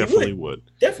 He definitely would.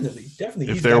 Definitely.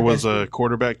 If there was a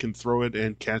quarterback can throw it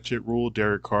and catch it rule,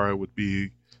 Derek Carr would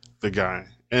be the guy.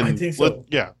 And I think so.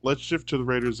 Let's shift to the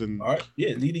Raiders and all right.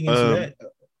 Yeah, leading into that.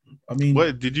 I mean,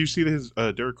 what did you see his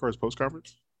Derek Carr's post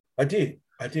conference? I did,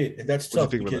 and that's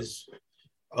tough because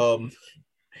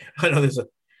I know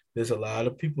there's a lot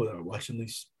of people that are watching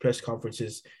these press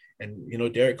conferences, and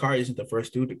Derek Carr isn't the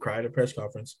first dude to cry at a press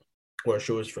conference or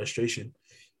show his frustration,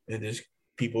 and there's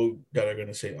people that are going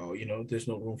to say, oh, there's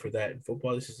no room for that in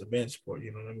football. This is a man's sport.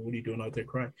 What are you doing out there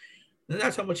crying? And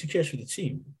that's how much he cares for the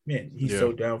team. Man, he's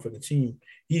so down for the team.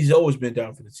 He's always been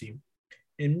down for the team.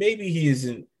 And maybe he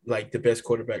isn't like the best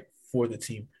quarterback for the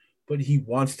team, but he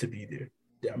wants to be there.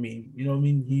 I mean,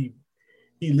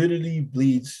 he literally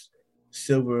bleeds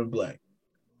silver and black,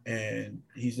 and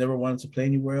he's never wanted to play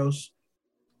anywhere else.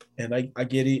 And I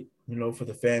get it, for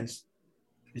the fans.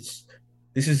 This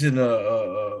isn't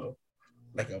a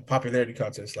popularity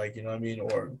contest, like,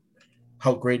 or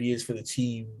how great he is for the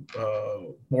team,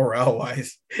 morale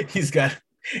wise. He's got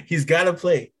to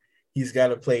play. He's got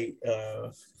to play.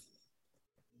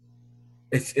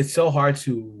 It's so hard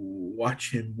to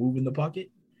watch him move in the pocket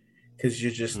because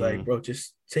you're just like, bro,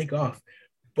 just take off.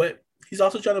 But he's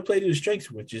also trying to play to his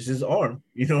strengths, which is his arm,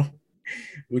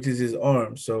 which is his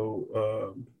arm.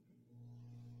 So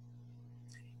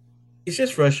it's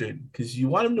just frustrating because you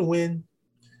want him to win.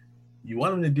 You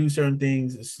want him to do certain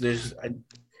things.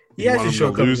 He has to show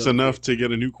lose enough to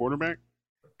get a new quarterback.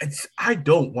 I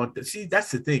don't want to see.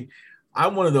 That's the thing.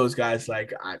 I'm one of those guys.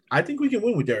 Like I think we can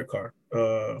win with Derek Carr.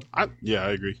 I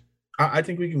agree. I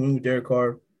think we can win with Derek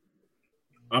Carr.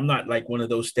 I'm not like one of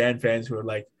those Stan fans who are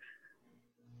like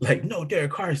no,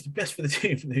 Derek Carr is the best for the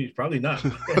team. He's probably not.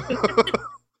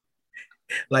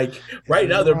 Like right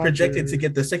now, they're projected to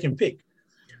get the second pick.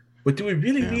 But do we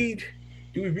really need?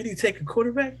 Do we really take a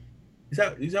quarterback? Is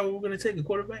that what we're going to take, a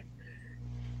quarterback?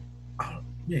 Oh,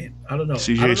 man, I don't know.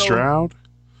 CJ Stroud.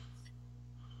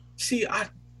 See, out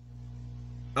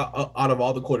of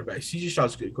all the quarterbacks, CJ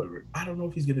Stroud's a good quarterback. I don't know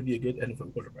if he's going to be a good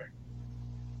NFL quarterback.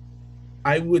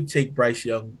 I would take Bryce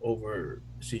Young over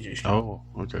CJ Stroud. Oh,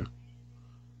 okay.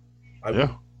 I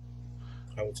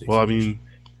would take. Well,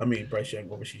 Bryce Young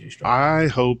over CJ Stroud. I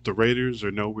hope the Raiders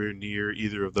are nowhere near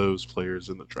either of those players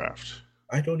in the draft.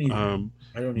 I don't either.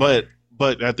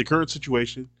 But at the current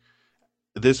situation,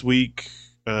 this week,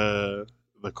 the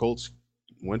Colts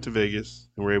went to Vegas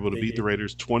and were able to beat the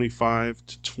Raiders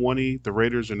 25-20. The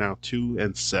Raiders are now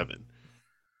 2-7.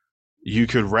 You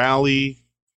could rally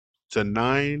to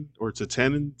 9 or to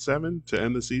 10-7 to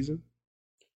end the season,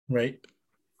 right?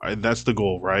 And that's the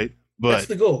goal, right? But that's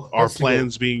the goal. Are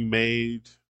plans being made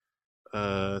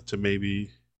to maybe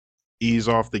ease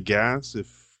off the gas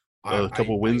if a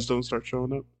couple wins don't start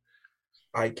showing up?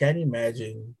 I can't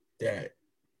imagine that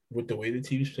with the way the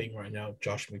team is playing right now,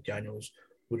 Josh McDaniels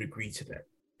would agree to that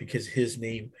because his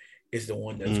name is the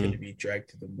one that's going to be dragged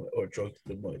to the mud or drugged to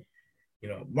the mud. You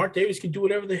know, Mark Davis can do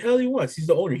whatever the hell he wants. He's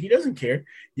the owner. He doesn't care.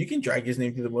 You can drag his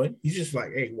name to the mud. He's just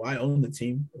like, hey, why own the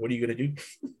team? What are you going to do?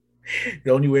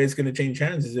 The only way it's going to change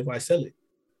hands is if I sell it.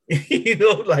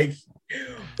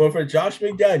 But for Josh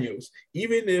McDaniels,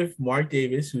 even if Mark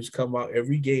Davis, who's come out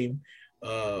every game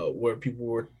where people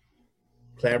were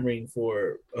clamoring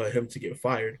for him to get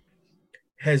fired,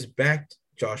 has backed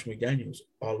Josh McDaniels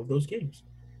all of those games,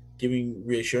 giving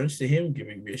reassurance to him,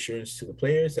 giving reassurance to the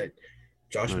players that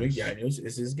Josh McDaniels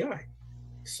is his guy.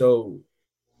 So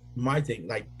my thing,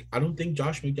 I don't think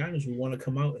Josh McDaniels would want to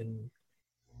come out and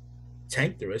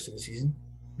tank the rest of the season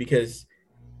because,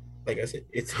 like I said,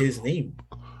 it's his name.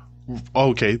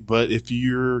 Okay, but if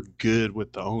you're good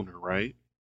with the owner, right?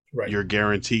 You're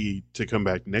guaranteed to come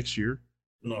back next year.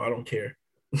 No, I don't care.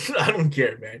 I don't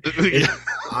care, man.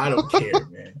 I don't care,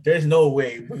 man. There's no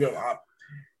way we're gonna.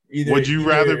 Would you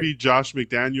rather be Josh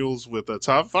McDaniels with a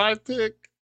top 5 pick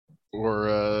or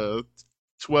a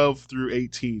 12 through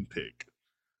 18 pick?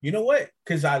 You know what?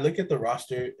 Because I look at the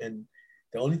roster, and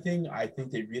the only thing I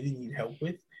think they really need help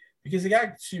with, because they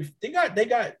got.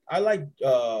 I like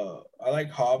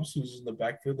Hobbs, who's in the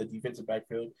backfield, the defensive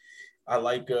backfield. I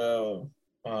like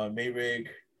Mayrig.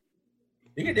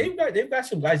 They've got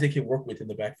some guys they can work with in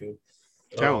the backfield.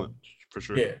 Talent, for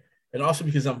sure. Yeah. And also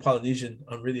because I'm Polynesian,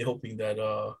 I'm really hoping that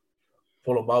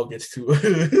Polomau gets to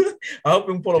I'm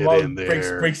hoping Polomau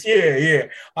breaks. Yeah.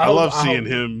 I love seeing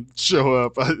him show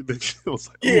up. I was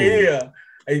like, yeah.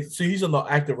 So he's on the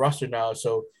active roster now.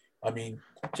 So I mean,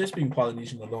 just being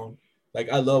Polynesian alone,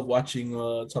 I love watching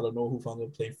Talanoa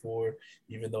Hufanga play for,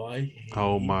 even though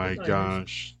oh my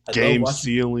gosh. Game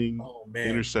sealing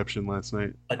interception last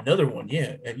night. Another one,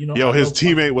 yeah. And his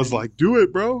teammate was like, do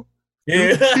it, bro.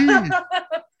 Yeah.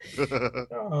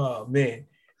 Oh man.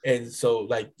 And so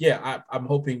I'm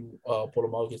hoping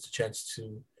Polomau gets a chance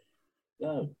to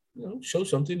show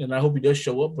something, and I hope he does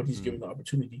show up when he's given the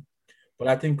opportunity. But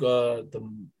I think the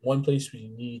one place we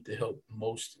need the help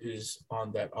most is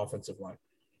on that offensive line.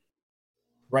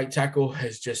 Right tackle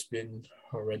has just been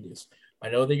horrendous. I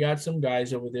know they got some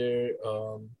guys over there,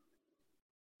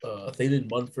 Thalen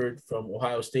Munford from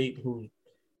Ohio State,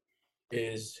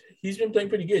 he's been playing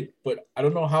pretty good, but I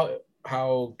don't know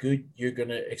how good you're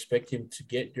gonna expect him to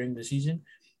get during the season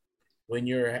when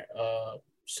you're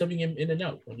subbing him in and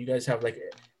out. When you guys have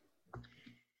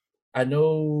I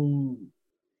know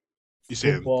you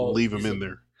say leave him in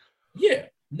there. Yeah,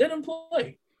 let him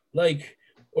play.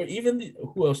 Or even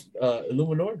who else?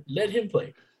 Illuminor, let him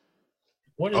play.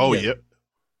 Yep.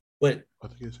 But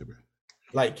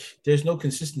there's no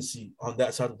consistency on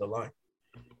that side of the line.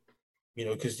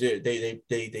 Because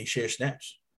they share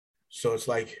snaps. So it's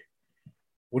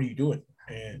what are you doing?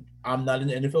 And I'm not an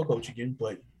NFL coach again,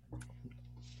 but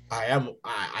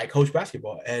I coach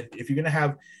basketball. And if you're gonna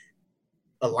have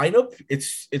a lineup,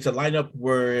 it's a lineup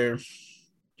where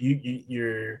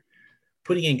you're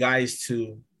putting in guys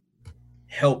to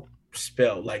help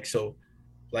spell.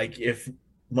 If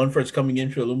Munford's coming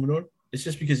in for Illuminor, it's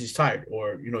just because he's tired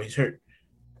or he's hurt,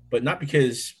 but not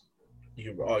because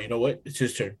you know what, it's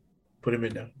his turn, put him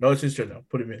in now. No, it's his turn now,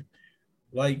 put him in.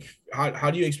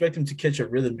 How do you expect him to catch a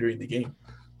rhythm during the game?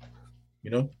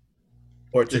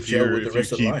 Or to gel with the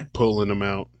rest of the line, pulling him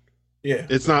out. Yeah,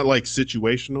 it's not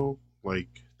situational,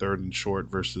 third and short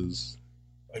versus.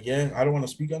 Again, I don't want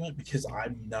to speak on it because I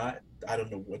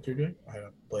don't know what they're doing.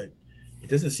 But It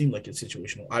doesn't seem like it's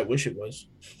situational. I wish it was.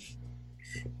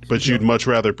 But you'd much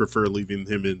rather prefer leaving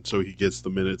him in so he gets the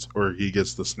minutes or he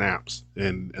gets the snaps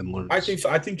and learns. I think so.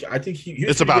 I think he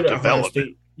was it's about development.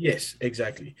 State. Yes,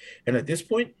 exactly. And at this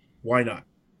point, why not?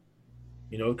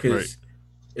 Because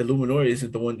Illuminor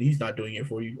isn't the one. He's not doing it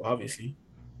for you, obviously.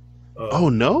 Oh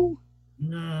no.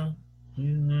 No.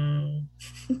 I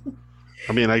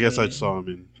mean, I guess I saw him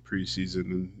in preseason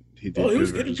and he did. Oh, he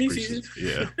was good in preseason.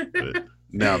 Yeah. But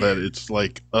now that it's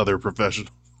like other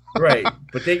professionals. Right,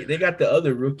 but they got the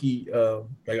other rookie,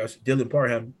 like I said, Dylan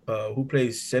Parham, who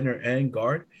plays center and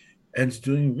guard, and is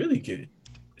doing really good.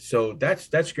 So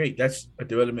that's great. That's a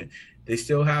development. They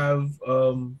still have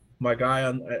my guy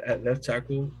at left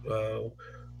tackle,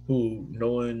 who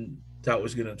no one thought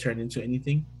was going to turn into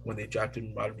anything when they dropped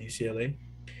him out of UCLA.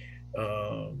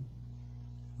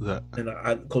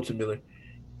 And Colton Miller.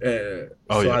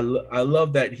 I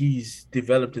love that he's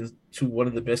developed into one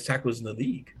of the best tackles in the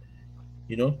league.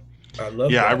 I love.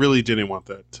 Yeah, that. I really didn't want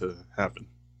that to happen.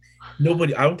 I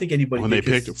don't think anybody. When they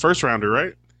picked a first rounder,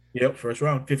 right? Yep, first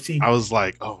round, 15. I was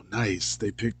like, oh, nice.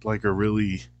 They picked like a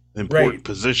really important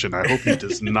position. I hope he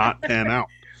does not pan out.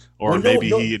 Or maybe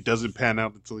he doesn't pan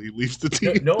out until he leaves the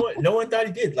team. No one thought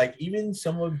he did. Like, even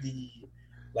some of the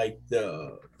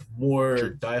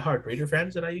more diehard Raider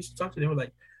fans that I used to talk to, they were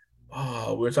like,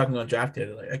 oh, we were talking on draft day.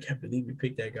 They're like, I can't believe we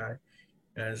picked that guy.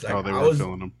 And it's like, they were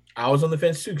feeling him. I was on the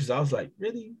fence too, because I was like,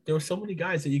 really? There were so many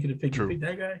guys that you could have picked. You picked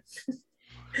that guy?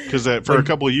 Because for a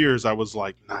couple of years, I was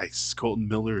like, nice. Colton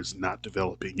Miller is not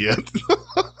developing yet.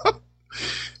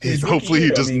 Hopefully, he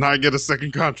does not get a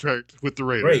second contract with the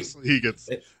Raiders. Right. He gets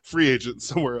free agent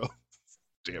somewhere else.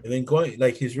 Damn. And then going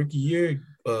like his rookie year,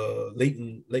 late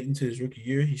into his rookie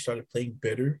year, he started playing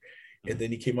better. And then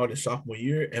he came out his sophomore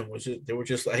year and they were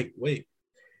just like, wait,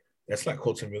 that's not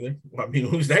Colton Miller. I mean,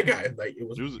 who's that guy? Like it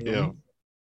was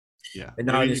yeah. And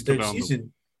now in his third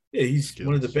season, he's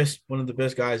one of the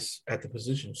best guys at the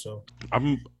position. So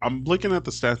I'm looking at the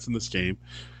stats in this game.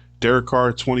 Derek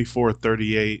Carr,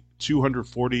 24-38,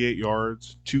 248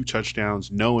 yards, 2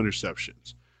 touchdowns, no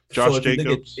interceptions. Josh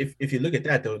Jacobs. If you look at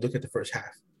that, though, look at the first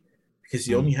half. Because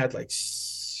he only had like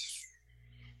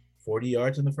 40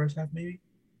 yards in the first half, maybe.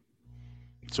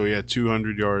 So he had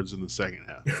 200 yards in the second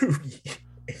half.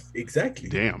 Exactly.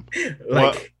 Damn.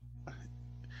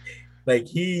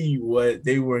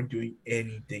 They weren't doing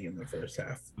anything in the first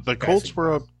half. The Colts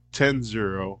were up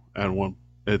 10-0 at one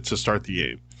to start the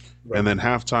game. Right. And then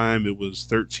halftime it was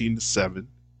 13-7.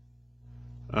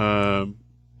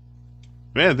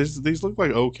 Man, these look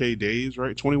like okay days,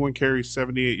 right? 21 carries,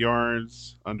 78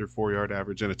 yards, under 4-yard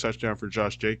average, and a touchdown for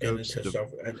Josh Jacobs.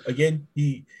 And again,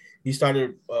 he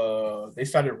started. They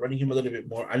started running him a little bit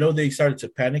more. I know they started to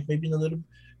panic maybe in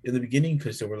the beginning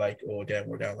because they were like, "Oh damn,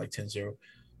 we're down like 10-0.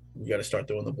 We got to start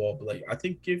throwing the ball." But like, I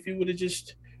think if you would have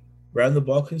just ran the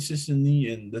ball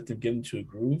consistently and let them get into a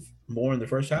groove more in the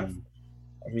first half,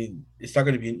 I mean, it's not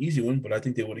going to be an easy one, but I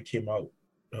think they would have came out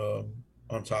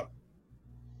on top.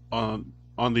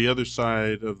 On the other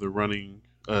side of the running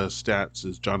stats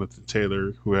is Jonathan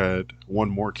Taylor, who had one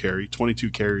more carry,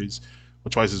 22 carries,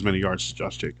 with twice as many yards as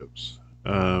Josh Jacobs.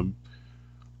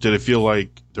 Did it feel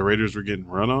like the Raiders were getting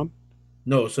run on?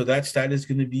 No, so that stat is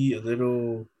going to be a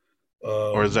little...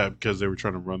 or is that because they were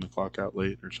trying to run the clock out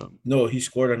late or something? No, he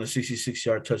scored on a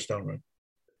 66-yard touchdown run.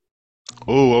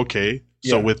 Oh, okay.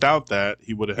 So without that,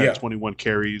 he would have had 21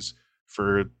 carries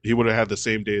he would have had the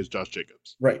same day as Josh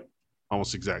Jacobs. Right.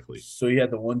 Almost exactly. So he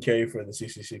had the one carry for the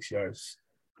 66 yards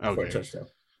for a touchdown.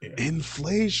 Yeah.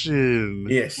 Inflation.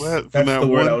 Yes. From that the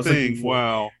word I was looking for.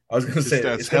 Wow. I was going to say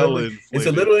it's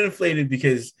a little inflated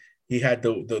because he had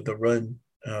the run.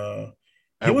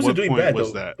 He wasn't doing bad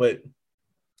though. But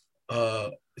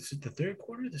is it the third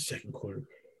quarter or the second quarter?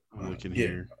 I'm looking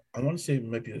here. I want to say it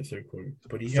might be the third quarter.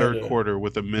 But he third quarter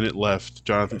with a minute left.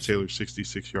 Jonathan Taylor,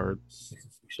 66-yard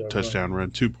touchdown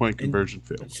run, 2-point conversion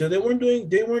fail. So they weren't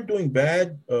doing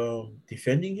bad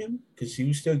defending him because he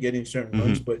was still getting certain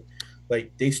runs, but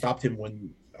like they stopped him when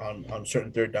on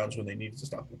certain third downs when they needed to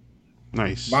stop him.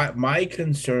 Nice. My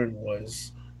concern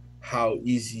was how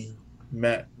easy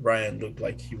Matt Ryan looked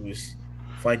like he was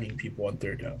finding people on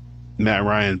third down. Matt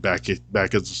Ryan back as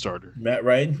a starter. Matt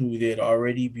Ryan, who did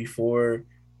already before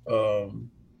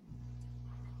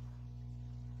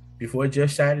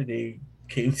Jeff Saturday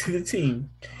came to the team,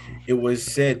 it was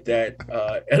said that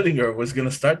Ehlinger was going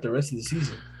to start the rest of the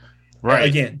season. Right.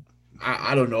 Again,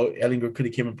 I don't know. Ehlinger could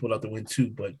have came and pulled out the win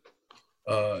too, but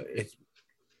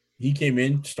he came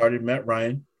in, started Matt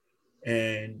Ryan,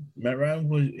 and Matt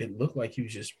Ryan it looked like he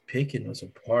was just picking us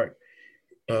apart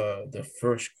the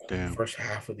first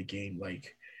half of the game.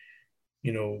 Like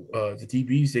The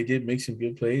DBs, they did make some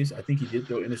good plays. I think he did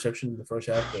throw interception in the first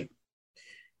half, but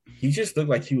he just looked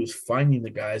like he was finding the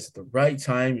guys at the right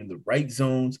time in the right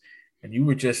zones. And you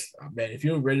were just, man, if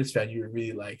you're a Raiders fan, you were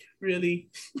really like, really?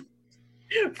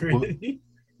 Really?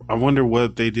 Well, I wonder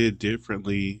what they did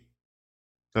differently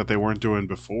that they weren't doing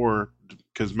before.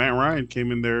 Because Matt Ryan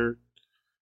came in there.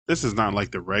 This is not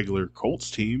like the regular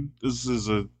Colts team. This is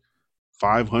a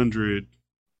 500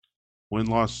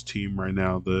 win-loss team right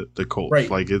now. The Colts, right,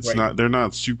 like it's right. not. They're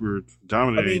not super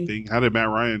dominant or anything. How did Matt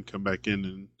Ryan come back in?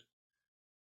 And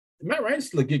Matt Ryan's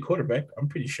still a good quarterback. I'm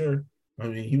pretty sure. I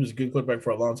mean, he was a good quarterback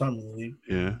for a long time in the league.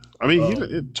 Yeah, I mean,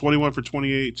 he 21 for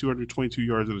 28, 222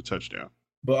 yards and a touchdown.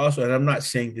 But also, and I'm not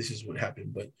saying this is what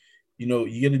happened, but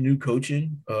you get a new coach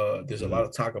in. There's a lot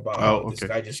of talk about how this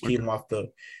guy just came off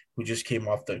the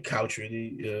couch,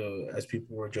 really, as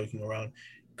people were joking around,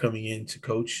 coming in to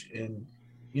coach. And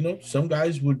some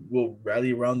guys will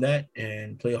rally around that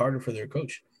and play harder for their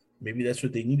coach. Maybe that's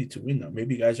what they needed to win now.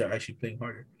 Maybe guys are actually playing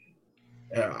harder.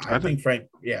 I think I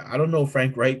don't know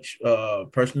Frank Reich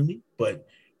personally, but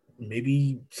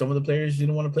maybe some of the players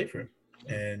didn't want to play for him,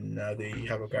 and now they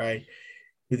have a guy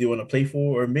who they want to play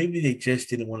for, or maybe they just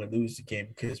didn't want to lose the game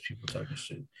because people talking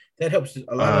shit. That helps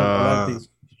a lot of things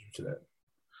to that.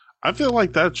 I feel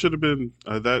like that should have been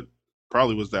that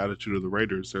probably was the attitude of the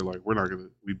Raiders. They're like,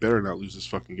 we better not lose this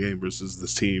fucking game versus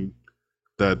this team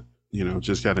that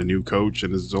just got a new coach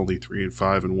and is only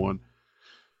 3-5-1.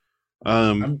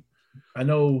 I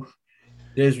know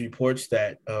there's reports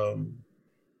that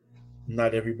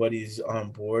not everybody's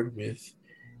on board with,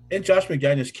 and Josh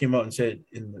McDaniels came out and said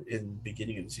in the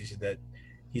beginning of the season that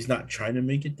he's not trying to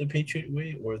make it the Patriot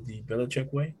way or the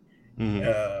Belichick way.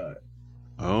 Mm-hmm.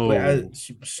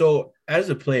 So as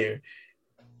a player,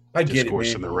 I get it, man.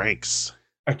 In the ranks.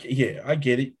 I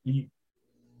get it. You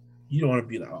don't want to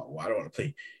be like, oh, I don't want to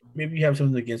play. Maybe you have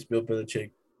something against Bill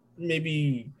Belichick.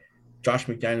 Maybe Josh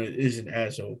McDaniels is an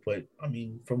asshole, but I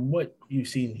mean, from what you've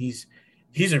seen, he's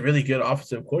a really good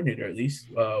offensive coordinator, at least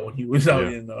when he was out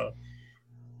in.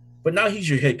 But now he's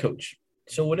your head coach.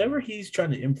 So whatever he's trying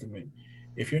to implement,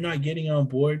 if you're not getting on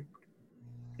board,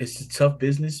 it's a tough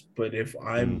business. But if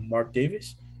I'm Mark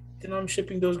Davis, then I'm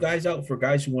shipping those guys out for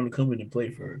guys who want to come in and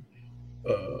play for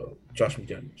Josh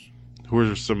McDaniels. Who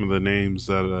are some of the names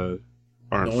that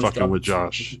aren't fucking with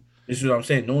Josh? This is what I'm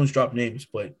saying. No one's dropped names,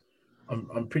 but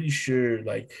I'm pretty sure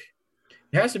like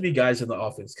it has to be guys in the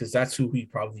offense because that's who he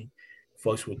probably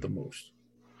fucks with the most.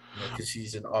 Because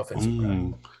he's an offensive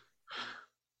guy.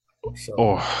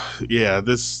 So,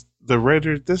 this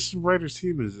Raiders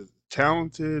team is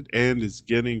talented and is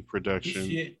getting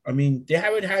production. I mean, they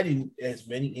haven't had as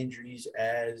many injuries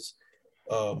as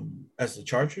the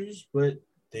Chargers, but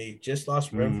they just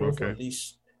lost Renfro for at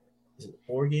least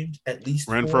 4 games. At least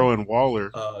Renfro 4. and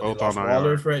Waller both on IR.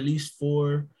 Waller for at least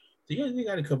 4. They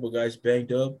got a couple guys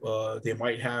banged up. They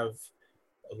might have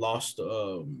lost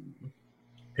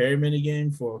Perryman again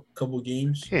for a couple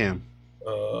games. Damn.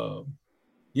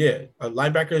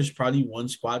 Linebacker is probably one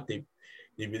spot they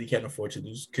really can't afford to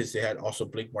lose because they had also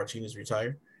Blake Martinez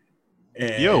retire.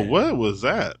 And what was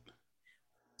that?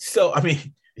 So I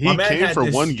mean, he came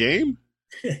for one game,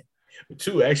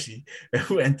 2 actually,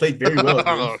 and played very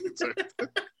well.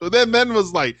 then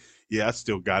was like, yeah, I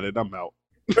still got it. I'm out.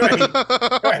 Right.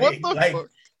 What the fuck?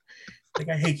 Like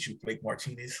I hate you, Blake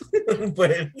Martinez.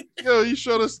 But you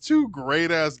showed us 2 great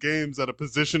ass games at a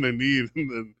position in need, and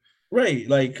then. Right,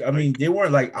 like I mean, they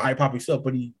weren't like eye-popping stuff,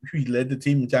 but he led the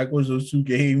team in tackles those 2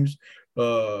 games. He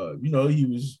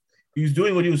was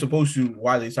doing what he was supposed to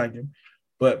while they signed him.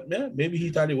 But yeah, maybe he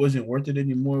thought it wasn't worth it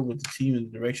anymore with the team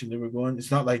and the direction they were going.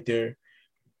 It's not like their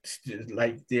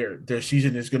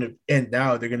season is going to end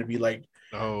now. They're going to be like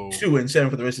 2-7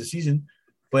 for the rest of the season.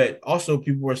 But also,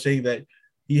 people were saying that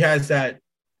he has that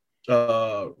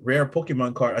rare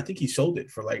Pokemon card. I think he sold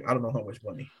it for like I don't know how much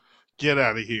money. Get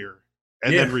out of here.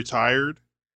 And then retired.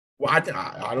 Well, I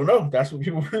don't know. That's what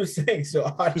people were saying.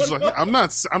 So I'm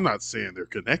not saying they're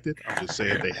connected. I'm just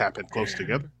saying they happen close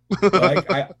together.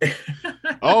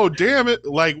 Oh damn it!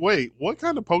 Like, wait, what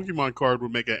kind of Pokemon card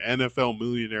would make an NFL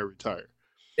millionaire retire?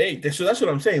 Hey, so that's what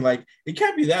I'm saying. Like, it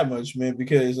can't be that much, man.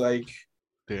 Because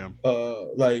damn,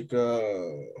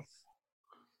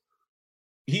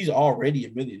 he's already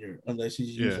a millionaire unless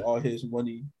he's used all his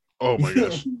money. Oh my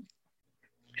gosh.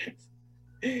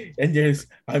 And there's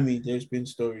been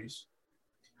stories.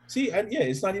 See,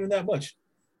 it's not even that much.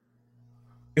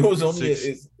 It was only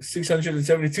a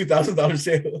 $672,000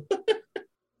 sale.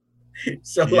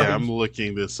 So I'm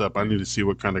looking this up. I need to see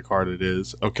what kind of card it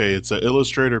is. Okay, it's an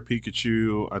Illustrator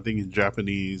Pikachu. I think in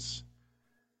Japanese.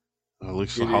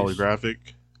 Looks holographic.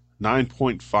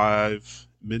 9.5,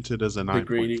 minted as a The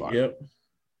grading, 9.5. yep.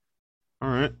 All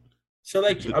right. So,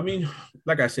 like, I mean,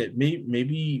 like I said,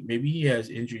 maybe he has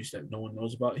injuries that no one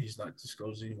knows about. He's not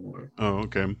disclosing, or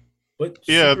okay. but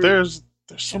Yeah, super, there's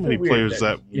so many players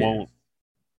that yeah. won't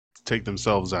take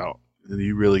themselves out, and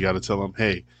you really got to tell them,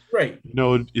 hey, right. you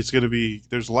know, it's going to be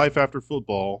there's life after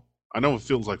football. I know it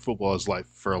feels like football is life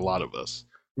for a lot of us,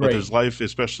 but Right. there's life,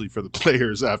 especially for the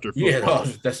players after Yeah, football.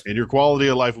 no, that's and your quality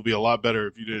of life will be a lot better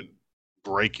if you didn't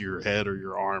break your head or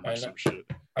your arm or some shit.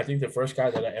 I think the first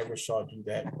guy that I ever saw do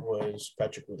that was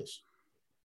Patrick Willis,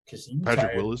 because he Patrick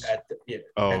retired Willis? at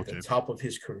the top of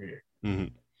his career. Mm-hmm.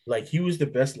 Like, he was the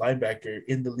best linebacker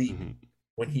in the league Mm-hmm.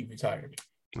 when he retired.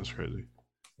 That's crazy.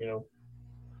 You know,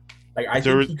 like, I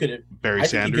think he could have Barry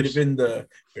Sanders. He could have been the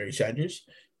Barry Sanders.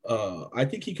 I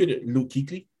think he could have Luke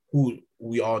Kuechly, who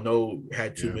we all know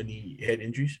had too many head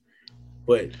injuries.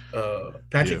 But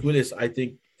Patrick Willis, I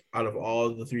think, out of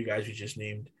all the three guys we just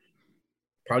named,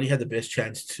 probably had the best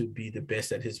chance to be the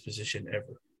best at his position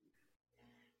ever.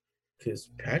 Because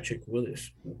Patrick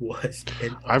Willis was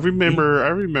I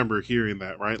remember hearing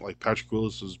that, right? Like, Patrick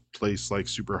Willis was placed like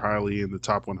super highly in the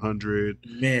top 100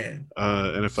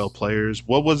 NFL players.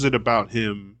 What was it about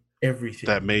him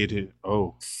that made him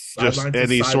just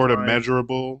any sort of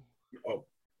measurable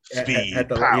speed,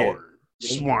 power,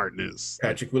 smartness?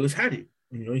 Patrick Willis had it.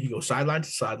 You know, he goes sideline to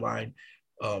sideline.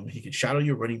 He could shadow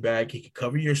your running back. He could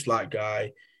cover your slot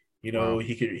guy. You know,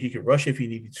 he could rush if he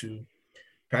needed to.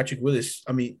 Patrick Willis,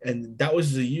 I mean, and that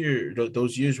was the year,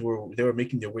 those years where they were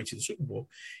making their way to the Super Bowl,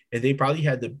 and they probably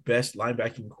had the best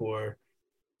linebacking core.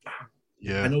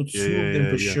 Yeah, I know two of them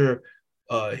for sure.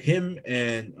 Him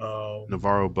and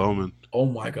NaVorro Bowman. Oh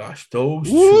my gosh, those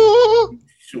two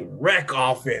wreck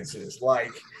offenses.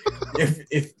 Like,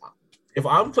 if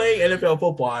I'm playing NFL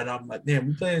football and I'm like, damn,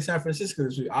 we playing in San Francisco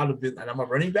this week, I'd have been, and I'm a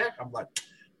running back, I'm like,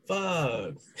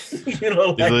 fuck. You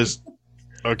know, like,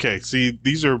 okay, see,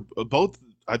 these are both,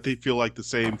 I think, feel like the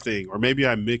same thing. Or maybe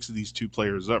I mixed these two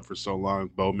players up for so long,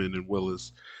 Bowman and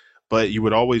Willis. But you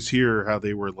would always hear how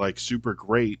they were like super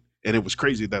great, and it was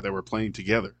crazy that they were playing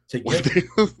together.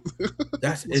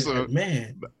 That's it, so,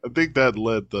 man. I think that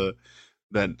led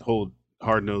that whole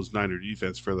hard-nosed Niner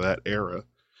defense for that era.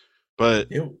 But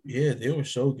they were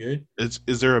so good.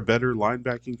 Is there a better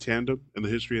linebacking tandem in the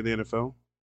history of the NFL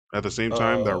at the same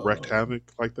time that wrecked havoc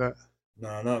like that?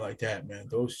 No, not like that, man.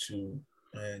 Those two,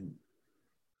 and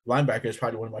linebacker is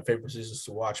probably one of my favorite positions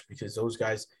to watch because those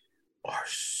guys are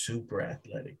super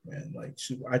athletic, man. Like,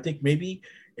 super. I think maybe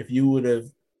if you would have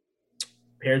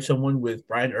paired someone with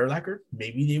Brian Urlacher,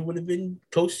 maybe they would have been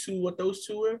close to what those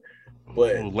two were.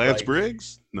 But Lance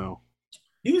Briggs, no,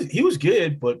 he was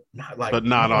good, but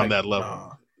not on that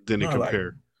level. Didn't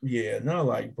compare. Not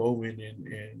like Bowman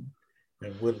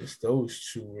and Willis.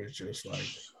 Those two were just like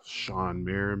Sean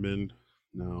Merriman.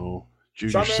 No,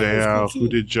 Junior Seau. Who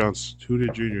did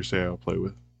Junior Seau play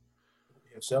with?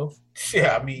 Himself.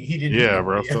 Yeah, I mean, he didn't. Yeah,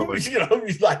 bro. So like, you know,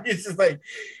 it's just like,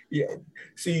 yeah.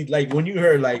 See, like, when you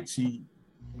heard, like,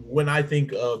 when I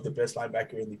think of the best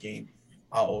linebacker in the game,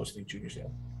 I always think Junior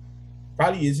Seau.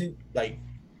 Probably isn't like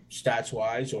stats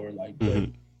wise or like, but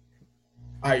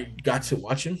I got to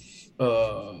watch him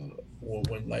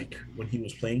when he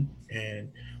was playing,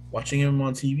 and watching him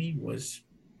on TV was,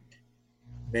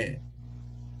 man.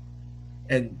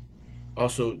 And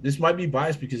also, this might be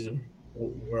biased because of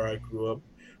where I grew up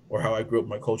or how I grew up in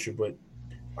my culture, but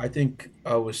I think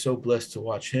I was so blessed to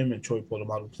watch him and Troy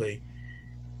Polamalu play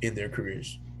in their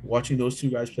careers. Watching those two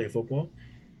guys play football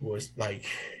was like,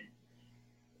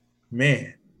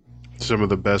 man. Some of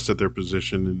the best at their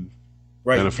position in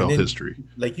NFL history.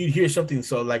 Like, you'd hear something.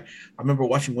 So, like, I remember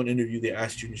watching one interview. They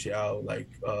asked Junior Seau, like,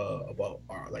 about,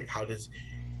 like, how does,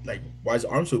 like, why is the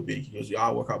arm so big? He goes, yeah,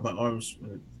 I work out my arms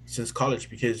since college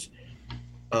because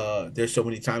there's so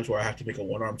many times where I have to make a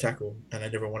one-arm tackle and I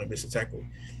never want to miss a tackle.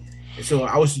 And so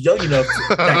I was young enough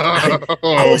to,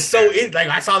 I was so in, like,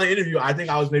 I saw the interview. I think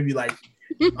I was maybe like,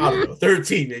 I don't know,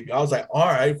 13 maybe. I was like, all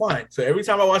right, fine. So every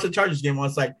time I watched the Chargers game, I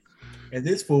was like, and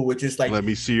this fool would just like, let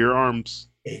me see your arms.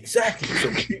 Exactly.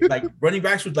 So like, running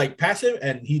backs would like pass him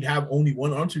and he'd have only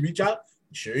one arm to reach out.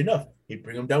 Sure enough, he'd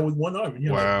bring him down with one arm. And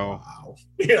you're like, wow.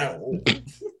 Yeah.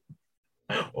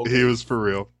 Okay. He was for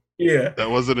real. Yeah. That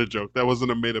wasn't a joke. That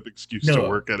wasn't a made up excuse to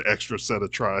work an extra set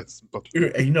of tries.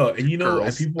 And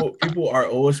people are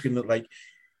always gonna like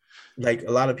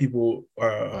a lot of people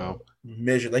are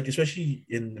measure, like, especially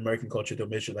in American culture, they'll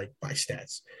measure like by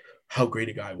stats how great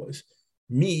a guy was.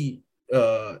 Me,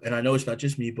 and I know it's not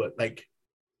just me, but like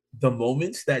the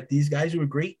moments that these guys were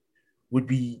great would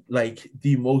be like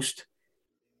the most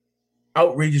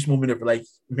outrageous moment of like,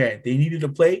 man, they needed to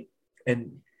play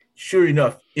and sure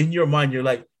enough, in your mind, you're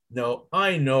like, no,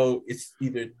 I know it's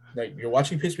either like you're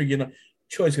watching Pittsburgh, you know,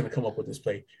 Troy's going to come up with this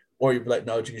play, or you're like,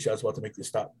 no, Junior Seau's about to make this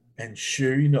stop. And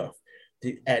sure enough,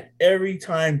 at every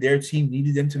time their team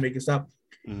needed them to make a stop,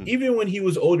 even when he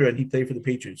was older and he played for the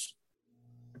Patriots,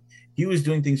 he was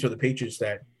doing things for the Patriots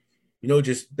that, you know,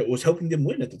 just that was helping them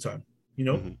win at the time, you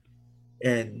know?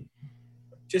 And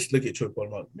just look at Troy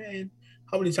Polamalu, man.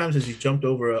 How many times has he jumped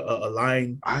over a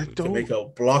line to make a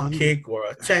block kick or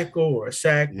a tackle or a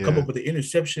sack, come up with an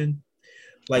interception?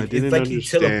 Like, it's like he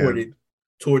teleported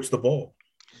towards the ball.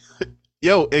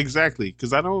 Yo, exactly.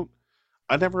 Because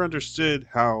I never understood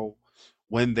how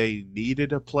when they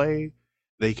needed a play,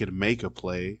 they could make a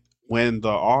play. When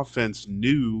the offense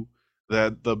knew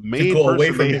that the main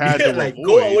person they had to like,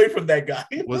 go away from that guy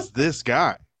was this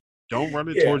guy. Don't run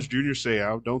it towards Junior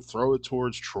Seau. Don't throw it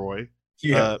towards Troy.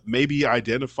 Maybe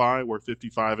identify where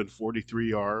 55 and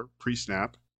 43 are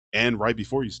pre-snap and right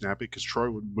before you snap it, because Troy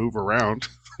would move around.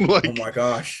 Like, oh my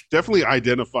gosh. Definitely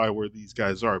identify where these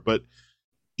guys are. But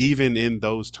even in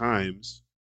those times,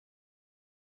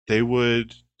 they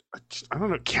would, I don't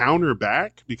know, counter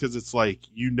back, because it's like,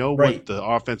 you know what the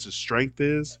offensive strength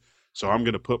is. So I'm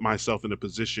going to put myself in a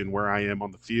position where I am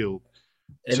on the field.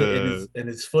 And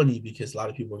it's funny because a lot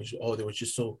of people are just, they were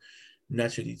just so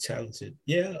naturally talented.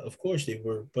 Yeah, of course they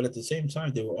were. But at the same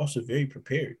time, they were also very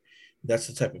prepared. That's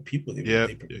the type of people they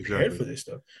prepared for this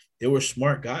stuff. They were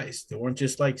smart guys. They weren't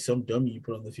just like some dummy you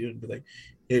put on the field and be like,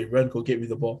 hey, run, go get me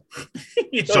the ball.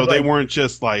 So they weren't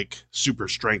just like super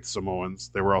strength Samoans.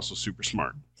 They were also super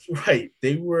smart. Right.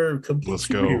 They were complete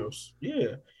superheroes.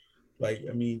 Yeah. Like,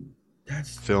 I mean,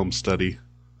 that's film study.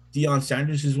 Deion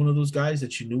Sanders is one of those guys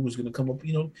that you knew was going to come up,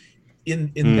 you know,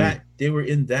 in that they were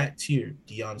in that tier.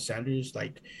 Deion Sanders,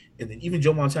 like, and then even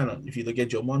Joe Montana. If you look at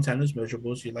Joe Montana's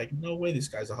measurables, you're like, no way, this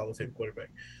guy's a Hall of Fame quarterback.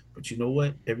 But you know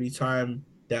what? Every time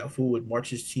that fool would march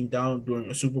his team down during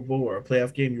a Super Bowl or a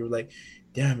playoff game, you were like,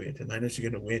 damn it, the Niners are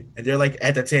going to win. And they're like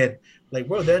at the 10. Like,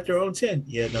 bro, they're at their own 10.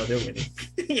 Yeah, no, they're winning.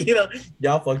 You know,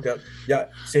 y'all fucked up. Yeah,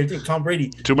 same thing. Tom Brady.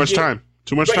 Too much time.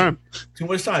 Too much time.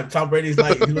 Tom Brady's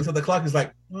like, he looks at the clock, he's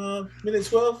like, minute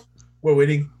 12, we're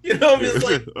winning. You know, it's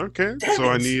like, okay, so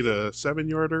I need a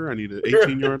 7-yarder, I need an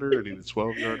 18-yarder, I need a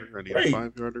 12-yarder, I need a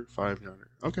 5-yarder, 5-yarder.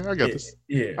 Okay, I got this.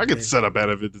 Yeah, I can set up out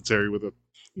of it to Terry with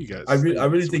you guys. I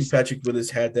really think Patrick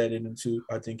Willis had that in him too.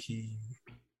 I think he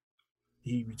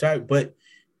retired, but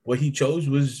what he chose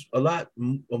was a lot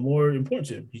more important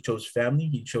to him. He chose family,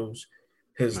 he chose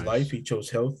his life, he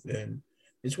chose health, and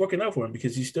it's working out for him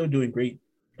because he's still doing great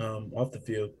off the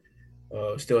field,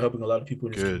 still helping a lot of people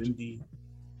in his community.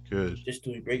 Good. Just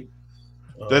doing great.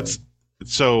 That's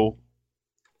so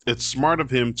it's smart of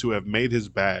him to have made his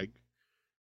bag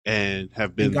and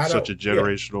have been such a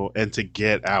generational and to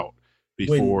get out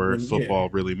before football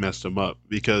really messed him up,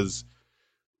 because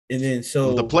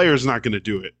the player's not going to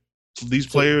do it. These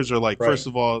players are like, first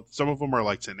of all, some of them are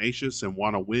like tenacious and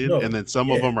want to win, and then some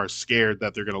of them are scared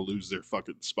that they're going to lose their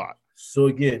fucking spot. So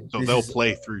again, they'll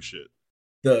play through shit.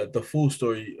 The full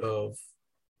story of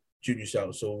Junior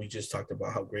Seau. So we just talked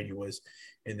about how great he was,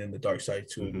 and then the dark side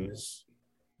to it was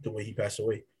the way he passed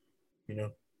away. You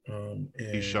know, and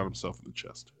he shot himself in the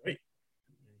chest. Right.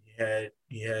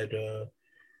 He had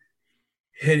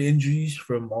head injuries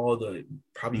from all the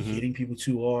probably hitting people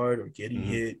too hard or getting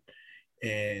hit.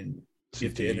 And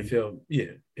if the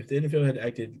NFL had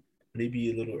acted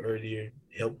maybe a little earlier,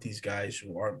 helped these guys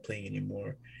who aren't playing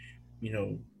anymore, you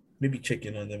know, maybe check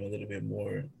in on them a little bit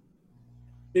more,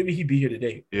 maybe he'd be here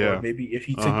today. Yeah. Or maybe if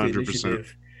he took 100%. The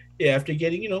initiative, after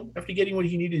getting what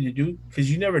he needed to do,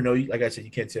 because you never know. Like I said,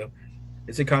 you can't tell.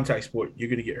 It's a contact sport. You're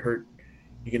gonna get hurt.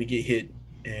 You're gonna get hit,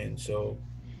 and so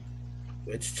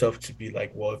it's tough to be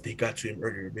like, well, if they got to him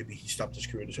earlier, maybe he stopped his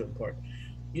career at a certain part.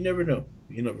 You never know.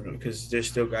 Because there's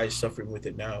still guys suffering with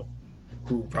it now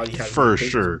who probably have for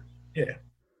sure. Yeah.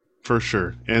 For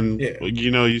sure. And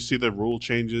you see the rule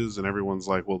changes and everyone's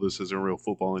like, well, this isn't real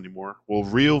football anymore. Well,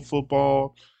 real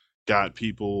football got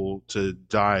people to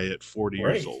die at 40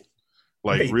 years old.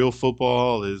 Like real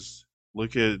football is,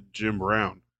 look at Jim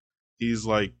Brown. He's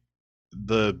like,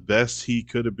 the best he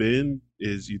could have been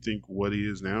is, you think, what he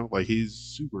is now? Like, he's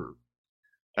super.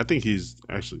 I think he's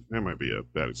actually, that might be a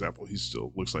bad example. He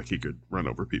still looks like he could run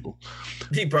over people.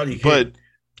 He probably could.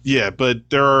 But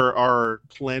there are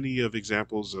plenty of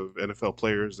examples of NFL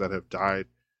players that have died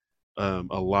a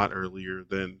lot earlier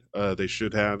than they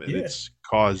should have, and it's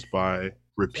caused by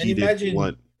repeated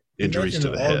blunt injuries to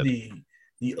the head.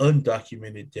 The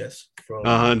undocumented deaths from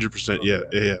 100%.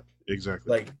 Yeah,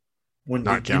 exactly. Like when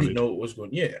they didn't know what was going.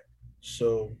 Yeah,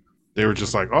 so They were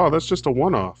just like, "Oh, that's just a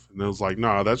one-off," and it was like,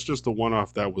 "Nah, that's just a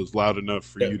one-off that was loud enough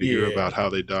for you to hear Yeah, about how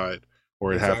they died,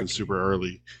 or it happened exactly. super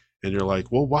early." And you're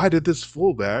like, "Well, why did this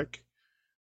fullback?"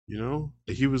 You know,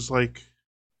 he was like,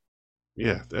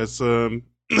 "Yeah, that's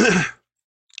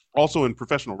also in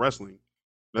professional wrestling."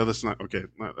 No, that's not okay.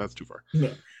 No, that's too far.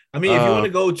 No, I mean, if you want Uh, to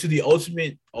go to the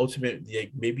ultimate,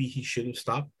 like maybe he should have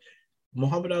stopped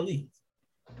Muhammad Ali.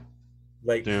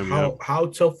 Like damn, yeah. how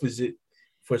tough is it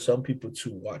for some people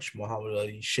to watch Muhammad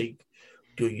Ali shake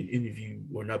doing an interview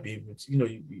or not be able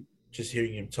to, just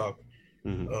hearing him talk,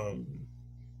 Mm-hmm. um,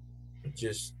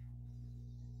 just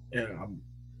yeah,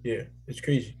 yeah, it's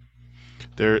crazy.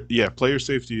 Yeah, player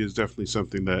safety is definitely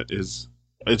something that is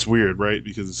it's weird, right?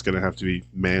 Because it's going to have to be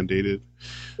mandated.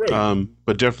 Right.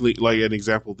 But definitely, like an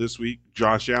example this week,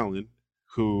 Josh Allen,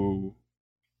 who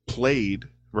played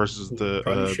versus Probably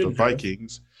the shouldn't have.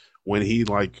 Vikings when he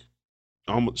like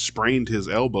almost sprained his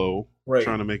elbow trying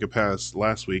Right. to make a pass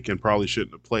last week and probably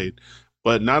shouldn't have played.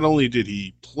 But not only did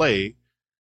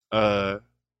uh,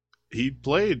 he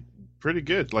played pretty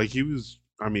good. Like he was,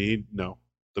 I mean, no,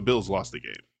 the Bills lost the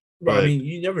game, Well, I but mean,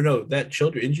 you never know. That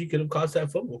shoulder injury could have caused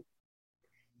that fumble.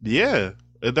 yeah,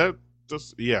 that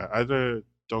just yeah,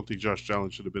 don't think Josh Allen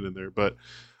should have been in there. But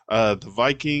the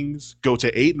Vikings go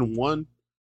to 8-1.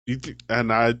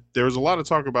 And there was a lot of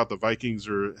talk about the Vikings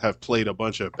have played a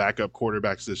bunch of backup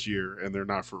quarterbacks this year, and they're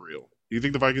not for real. Do you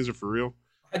think the Vikings are for real?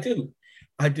 I do.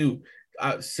 I do.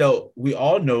 So we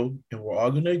all know, and we're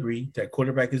all going to agree that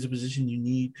quarterback is a position you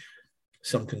need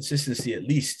some consistency at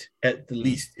the Mm.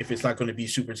 least, if it's not going to be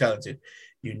super talented.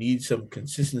 You need some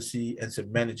consistency and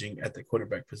some managing at the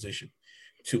quarterback position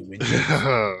to win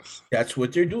games. That's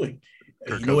what they're doing.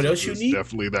 Kirk You know what Cousins else you is need?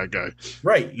 definitely that guy.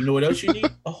 Right. You know what else you need?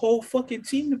 A whole fucking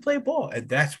team to play ball. And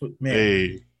that's what, man,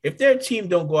 Hey, if their team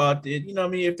don't go out there, you know what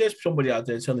I mean? If there's somebody out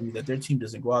there telling me that their team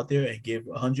doesn't go out there and give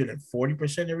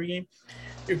 140% every game,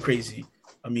 you're crazy.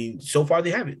 I mean, so far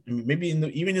they haven't. I mean, maybe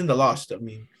even in the loss, I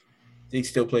mean, they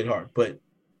still played hard, but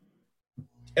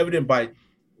evident by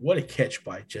what a catch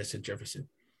by Justin Jefferson.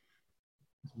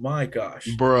 My gosh,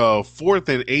 bro, 4th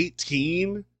and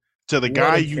 18 to the what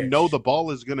guy a you know catch! the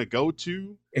ball is gonna go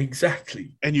to,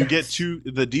 Exactly. and you get That's two.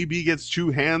 The DB gets two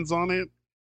hands on it,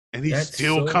 and he that's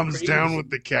still so comes down with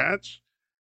crazy. the catch.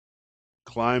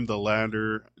 Climb the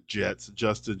ladder, Jets,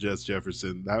 Justin Jets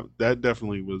Jefferson. That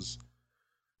definitely was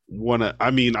one of,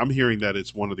 I mean, I'm hearing that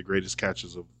it's one of the greatest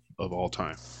catches of all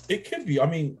time. It could be. I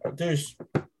mean,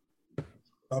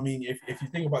 if you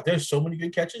think about, there's so many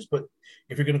good catches, but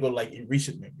if you're gonna go like in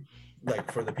recent memory,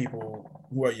 like for the people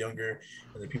who are younger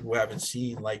and the people who haven't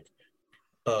seen like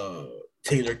uh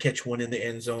Taylor catch one in the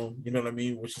end zone, you know what I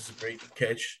mean, which is a great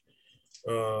catch.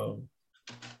 Um,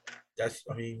 that's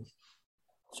I mean,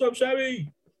 what's up,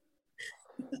 Sammy?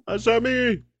 That's what I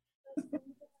mean.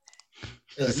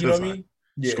 He You know says, what I "I mean?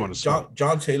 just Yeah, going to smoke."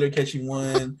 John Taylor catching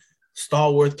one,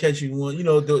 Stallworth catching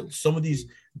one. Some of these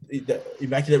the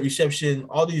immaculate reception,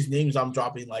 all these names I'm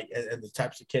dropping, like and the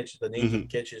types of catches, the names of Mm-hmm. the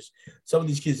catches. Some of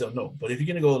these kids don't know, but if you're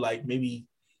gonna go like maybe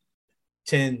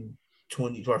 10,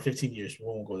 20, or 15 years, we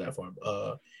won't go that far.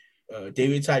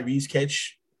 David Tyree's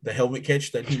catch, the helmet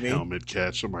catch that he made, Helmet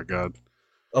catch. Oh my god!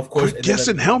 of course, Quit and then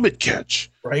guessing helmet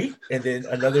catch. right, and then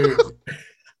another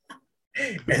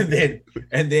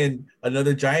and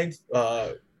then giant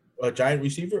a giant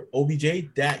receiver,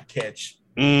 OBJ, that catch.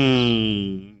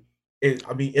 Mm.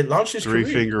 I mean, it launched his Three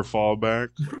career. finger fallback.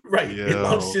 Right. It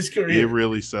launched Yo, his it career.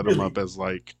 really set him up Really. as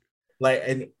like, Like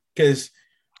and because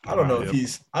yep. I don't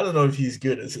know if he's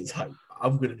good as his hype.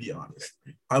 I'm gonna be honest.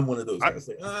 I'm one of those I, guys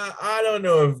like I don't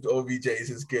know if OBJ is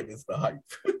as good as the hype.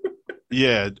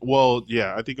 yeah, well,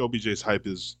 yeah, I think OBJ's hype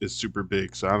is super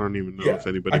big, so I don't even know Yeah. if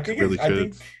anybody I could think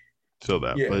feel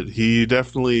that. yeah. But he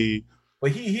definitely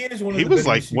But he is one of he the was better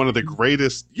like one of receivers. the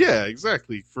greatest. Yeah,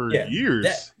 exactly. For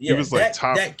years, he was like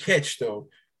top. That catch though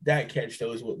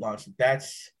is what launched it.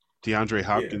 That's DeAndre yeah.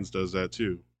 Hopkins does that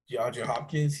too. DeAndre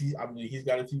Hopkins, he's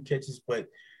got a few catches, but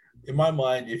in my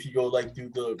mind, if you go like through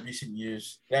the recent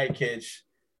years, that catch,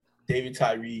 David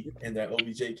Tyree, and that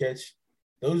OBJ catch,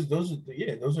 those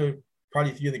are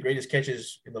probably three of the greatest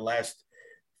catches in the last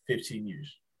 15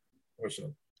 years or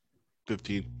so.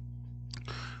 15.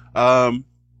 Um,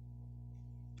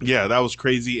 yeah, that was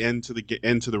crazy. End to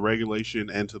the regulation,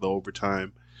 end to the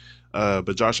overtime.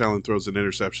 But Josh Allen throws an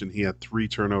interception. He had three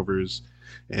turnovers,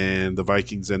 and the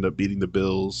Vikings end up beating the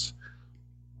Bills.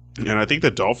 And I think the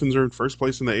Dolphins are in first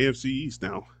place in the AFC East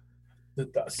now.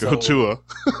 Go So Tua.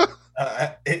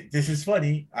 this is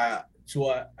funny.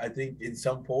 Tua, I think in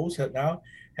some polls now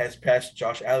has passed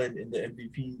Josh Allen in the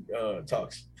MVP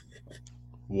talks,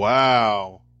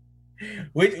 Wow.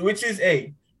 which is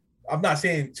a I'm not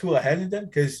saying Tua hasn't done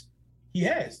because he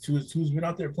has. Tua's been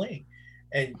out there playing,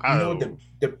 and you know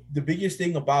the biggest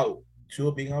thing about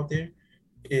Tua being out there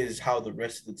is how the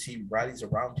rest of the team rallies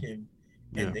around him,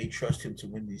 and they trust him to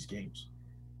win these games.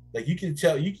 Like you can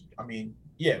tell, I mean,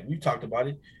 yeah, we've talked about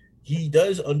it. He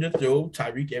does underthrow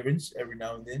Tyreek Evans every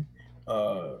now and then,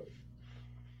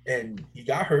 and he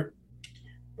got hurt.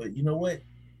 But you know what?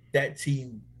 That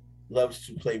team loves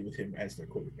to play with him as their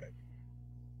quarterback.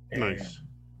 And nice.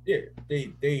 Yeah,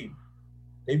 they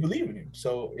believe in him.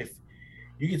 So if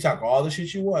you can talk all the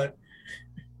shit you want,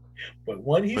 but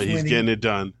he's winning, getting it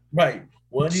done. Right.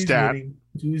 One, he's winning.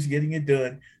 Two, he's getting it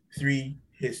done. Three,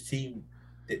 his team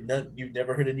you've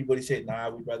never heard anybody say, "Nah,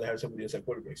 we'd rather have somebody else at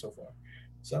quarterback" so far.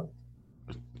 So,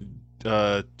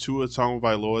 Tua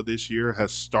Tagovailoa this year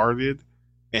has started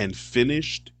and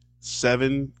finished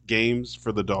 7 games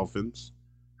for the Dolphins.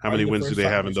 How many wins do they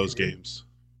have in those games?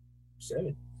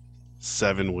 7.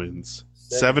 7 wins.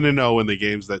 7-0 in the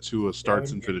games that Tua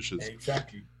starts and finishes.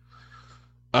 Exactly.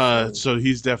 So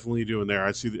he's definitely doing there.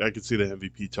 I can see the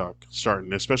MVP talk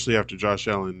starting, especially after Josh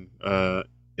Allen.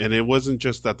 And it wasn't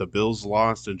just that the Bills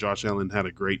lost and Josh Allen had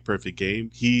a great, perfect game.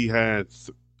 He had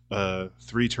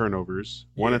 3 turnovers,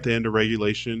 one at the end of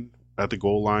regulation at the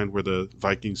goal line where the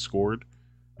Vikings scored,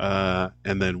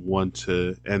 and then one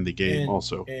to end the game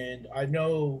also. And I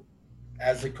know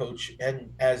as a coach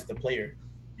and as the player,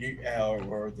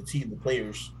 or the team, the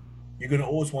players, you're going to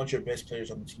always want your best players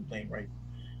on the team playing, right?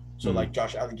 So like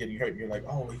Josh Allen getting hurt, you're like,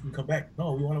 oh, he can come back.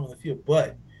 No, we want him on the field.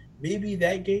 But maybe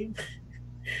that game,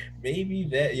 maybe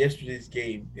that yesterday's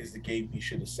game is the game he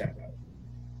should have sat out.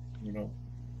 You know?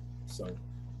 So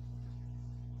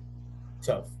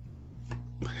tough.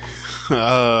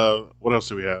 What else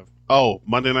do we have? Oh,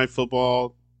 Monday Night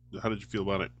Football. How did you feel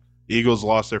about it? Eagles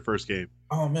lost their first game.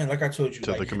 Oh man, like I told you,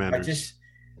 to the Commanders.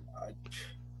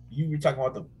 You were talking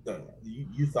about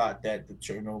you thought that the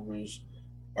turnovers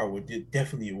are what did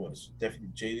definitely it was. Definitely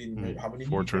Jaden, how many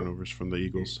 4 turnovers from the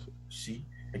Eagles. See?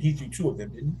 And he threw 2 of them,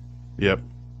 didn't he? Yep.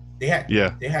 They had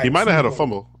he might have had a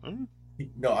fumble.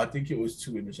 No, I think it was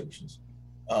 2 interceptions.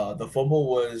 The fumble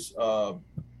was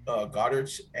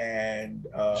Goddard's and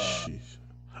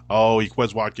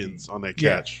Quez Watkins on that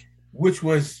catch. Which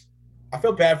was, I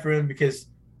felt bad for him because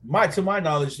to my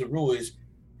knowledge, the rule is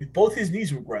both his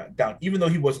knees were down, even though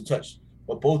he wasn't touched,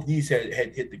 but both knees had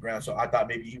hit the ground. So I thought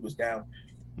maybe he was down,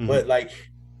 but like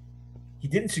he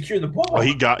didn't secure the ball. Oh,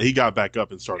 he got back up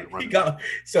and started running.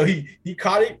 He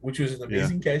caught it, which was an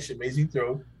amazing catch, amazing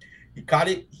throw. He caught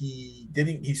it.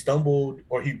 He stumbled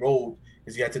or he rolled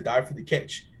because he had to dive for the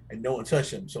catch and no one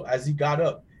touched him. So as he got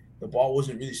up, the ball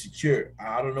wasn't really secure.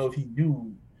 I don't know if he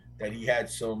knew that he had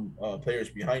some players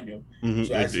behind him.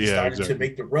 So as he started to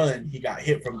make the run, he got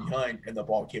hit from behind and the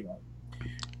ball came out.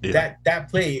 Yeah. That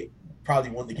play probably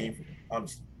won the game for him,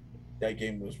 honestly. That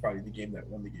game was probably the game that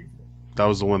won the game for him. That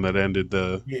was the one that ended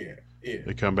the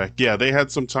comeback. Yeah, they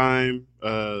had some time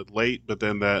late, but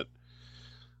then that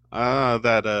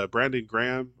Brandon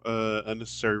Graham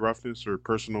unnecessary roughness or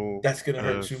personal that's gonna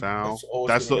hurt too. Foul.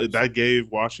 That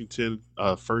gave Washington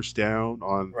a first down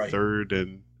on third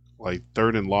and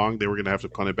long. They were gonna have to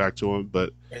punt it back to him,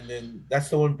 and then that's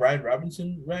the one Brian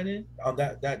Robinson ran in on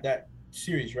that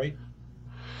series, right?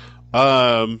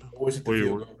 Was it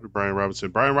Brian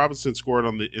Robinson? Brian Robinson scored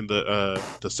in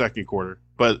the second quarter,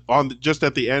 but just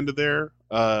at the end of there,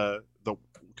 the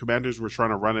Commanders were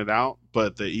trying to run it out,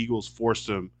 but the Eagles forced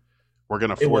him. We're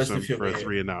gonna force him for a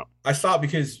 3 and out. I saw it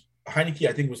because Heineke,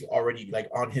 I think, was already like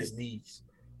on his knees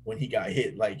when he got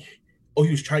hit. Like,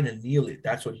 he was trying to kneel it.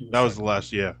 That's what he was. That was the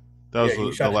last. Yeah, that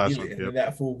was the last one. And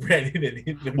that fool ran in and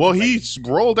hit him. Well, he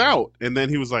rolled out, and then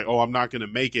he was like, "Oh, I'm not gonna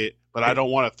make it, but I don't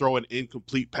want to throw an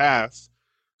incomplete pass,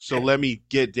 so let me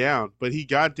get down." But he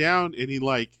got down, and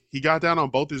he got down on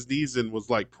both his knees and was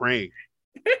like praying,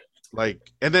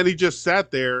 and then he just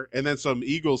sat there, and then some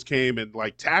Eagles came and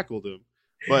tackled him,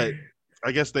 but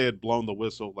I guess they had blown the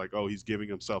whistle, he's giving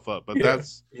himself up. But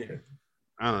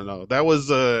I don't know. That was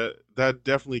that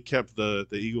definitely kept the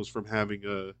Eagles from having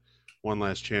one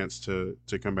last chance to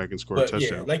come back and score a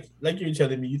touchdown. Yeah, like you were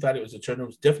telling me, you thought it was the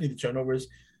turnovers. Definitely the turnovers.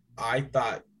 I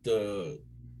thought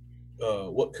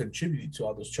what contributed to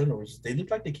all those turnovers, they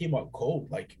looked like they came out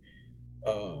cold,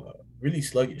 really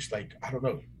sluggish. I don't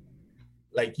know.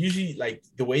 Usually,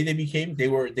 the way they became, the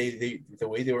way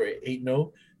they were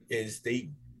 8-0 is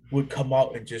they would come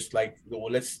out and just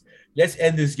let's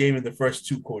end this game in the first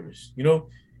 2 quarters,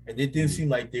 and it didn't seem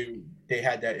like they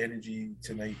had that energy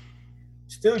tonight.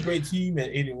 Still a great team at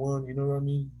 81, you know what I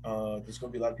mean? There's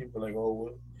gonna be a lot of people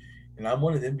And I'm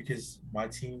one of them because my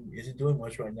team isn't doing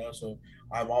much right now. So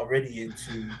I'm already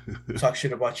into talk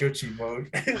shit about your team mode.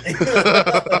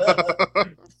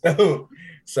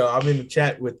 so I'm in the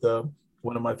chat with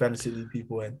one of my fantasy league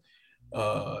people, and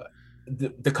uh,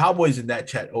 the Cowboys in that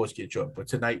chat always get drunk. But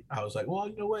tonight I was like, well,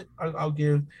 you know what? I'll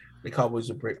give the Cowboys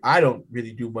a break. I don't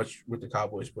really do much with the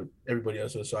Cowboys, but everybody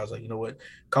else does. So I was like, you know what?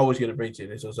 Cowboys get a break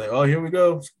today. So it's like, oh, here we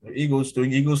go. Eagles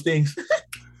doing Eagles things.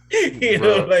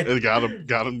 Like it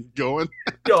got him going.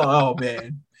 Oh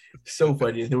man, so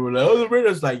funny. And they were like, "Oh, the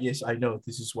Raiders!" Like, yes, I know.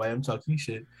 This is why I'm talking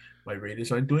shit. My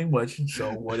Raiders aren't doing much.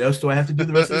 So what else do I have to do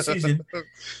the rest of the season?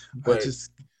 But I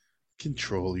just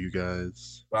control you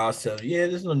guys. I'll tell you, yeah,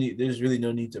 there's no need. There's really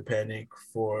no need to panic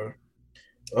for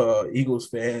Eagles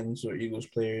fans or Eagles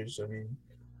players. I mean,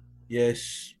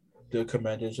 yes, the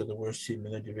Commanders are the worst team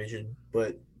in the division,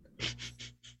 but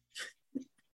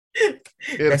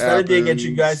that's not a dig at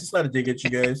you guys. It's not a dig at you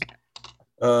guys.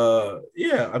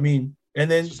 Yeah, I mean,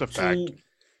 and then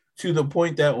to the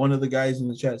point that one of the guys in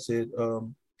the chat said,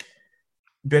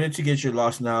 better to get your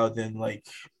loss now than like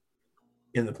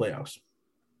in the playoffs.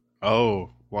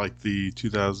 Oh, like the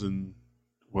 2000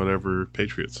 whatever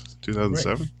Patriots,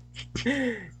 2007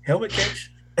 helmet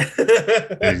catch.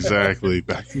 Exactly,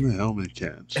 back to the helmet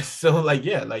catch. So like,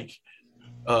 yeah, like,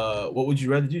 what would you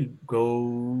rather do?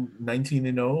 Go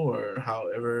 19-0 or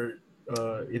however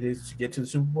it is to get to the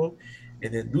Super Bowl,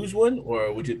 and then lose one,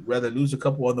 or would you rather lose a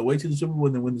couple on the way to the Super Bowl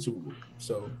and then win the Super Bowl?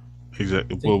 So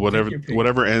exactly. Well,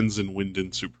 whatever ends in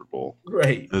Wyndon Super Bowl,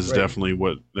 right, is definitely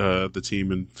what the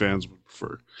team and fans would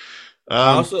prefer.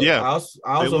 I also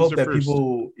hope that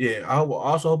people, I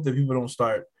also hope that people don't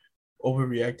start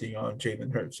overreacting on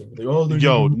Jalen Hurts. And like,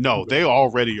 oh, no, they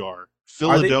already are.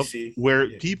 Philadelphia,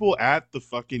 people at the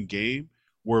fucking game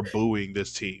were booing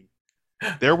this team.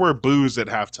 There were boos at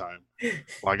halftime.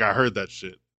 Like, I heard that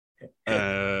shit.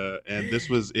 And this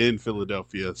was in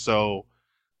Philadelphia. So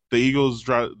the Eagles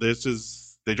dropped to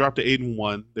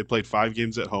 8-1. They played 5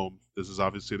 games at home. This is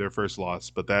obviously their first loss,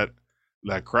 but that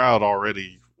crowd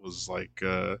already was like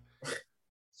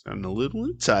sounding a little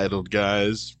entitled,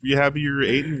 guys. Be happy you're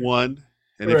 8-1.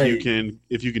 And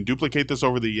if you can duplicate this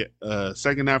over the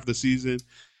second half of the season,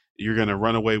 you're gonna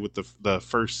run away with the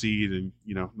first seed and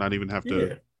not even have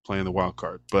to play in the wild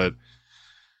card. But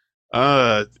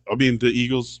I mean, the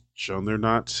Eagles shown they're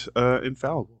not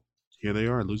infallible. Here they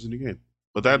are losing the game.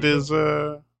 But that is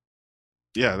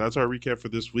that's our recap for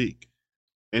this week.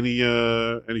 Any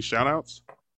shout outs?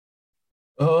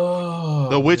 Oh,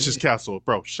 the Witch's Castle,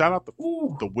 bro. Shout out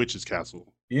the Witch's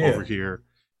Castle over here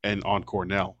and on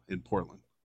Cornell in Portland.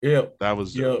 Yeah, that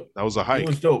was a hike. It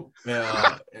was dope.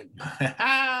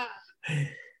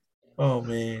 Oh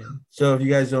man! So if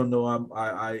you guys don't know, I'm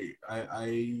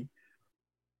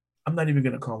not even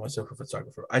gonna call myself a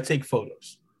photographer. I take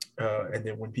photos, and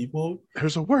then when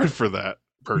there's a word for that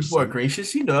person. People are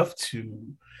gracious enough to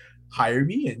hire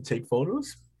me and take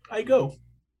photos, I go.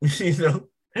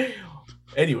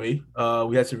 Anyway,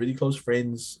 we had some really close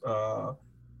friends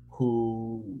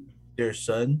who their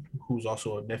son, who's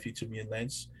also a nephew to me and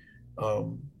Lance,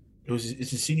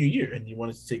 it's his senior year and he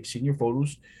wanted to take senior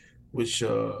photos, which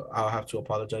I'll have to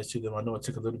apologize to them. I know it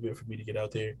took a little bit for me to get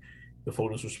out there. The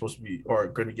photos were supposed to be or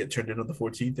going to get turned in on the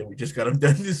 14th, and we just got them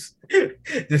done this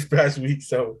past week.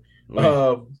 So,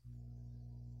 but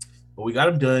we got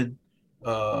them done.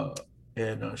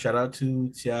 And shout out to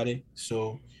Tiare.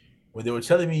 So when they were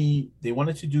telling me they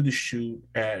wanted to do the shoot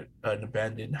at an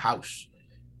abandoned house,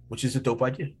 which is a dope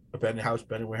idea, abandoned house,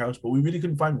 abandoned warehouse, but we really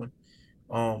couldn't find one.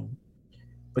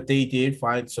 But they did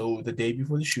find, so the day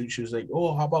before the shoot, she was like,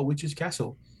 oh, how about Witch's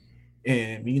Castle?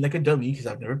 And me, like a dummy, because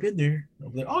I've never been there,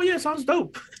 I'm like, oh yeah, sounds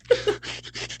dope.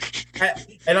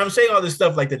 And I'm saying all this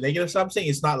stuff like the negative stuff. I'm saying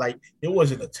it's not like it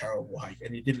wasn't a terrible hike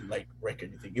and it didn't like wreck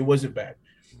anything. It wasn't bad.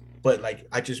 But like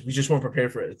we just weren't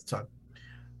prepared for it at the time.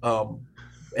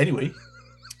 Anyway,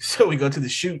 so we go to the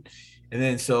shoot, and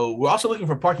then so we're also looking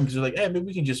for parking because they're like, hey, maybe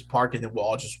we can just park and then we'll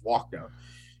all just walk down.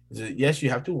 Yes, you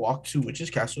have to walk to Witch's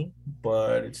Castle,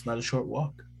 but it's not a short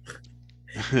walk.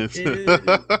 It's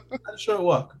not a short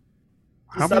walk.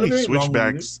 How many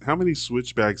switchbacks? How many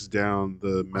switchbacks down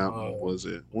the mountain was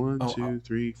it? 1, 2,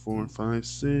 3, 4, 5,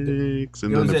 6,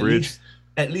 and then the bridge.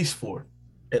 At least 4.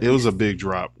 It was a big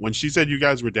drop. When she said you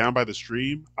guys were down by the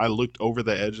stream, I looked over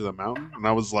the edge of the mountain and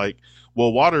I was like,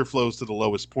 well, water flows to the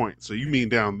lowest point. So you mean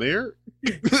down there?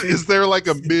 Is there like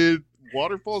a mid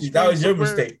waterfall? That was your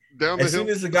mistake. As soon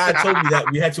as the guy told me that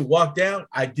we had to walk down,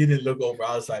 I didn't look over.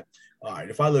 I was like, all right,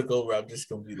 if I look over, I'm just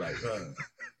going to be like,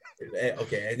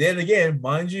 okay. And then again,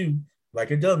 mind you,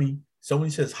 like a dummy,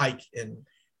 somebody says hike and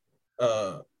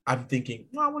I'm thinking,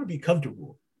 no, I want to be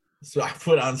comfortable. So I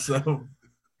put on some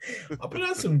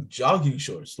jogging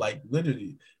shorts, like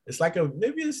literally. It's like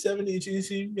maybe a 7-inch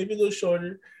EC, maybe a little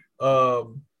shorter.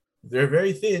 They're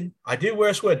very thin. I did wear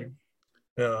a sweater,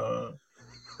 but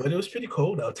it was pretty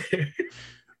cold out there.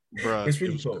 Bruh, It's it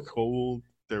pretty was cold. cold.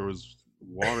 There was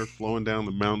water flowing down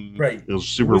the mountain. Right. It was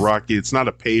super rocky. It's not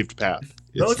a paved path.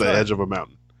 No, It's it's the not. edge of a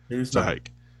mountain. It's a not.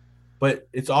 hike. But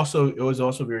it was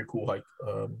also a very cool hike.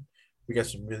 We got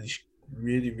some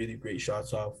really great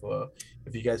shots off.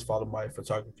 If you guys follow my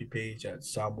photography page at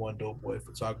Someone Doughboy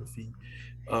Photography,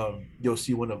 you'll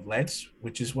see one of Lance,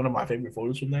 which is one of my favorite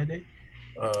photos from that day.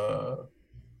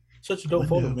 Such a dope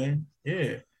photo, man.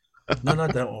 Yeah. No,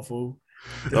 not that one, fool.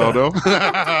 Oh no.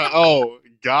 Oh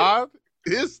God,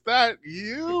 is that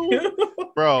you,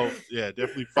 bro? Yeah,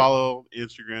 definitely follow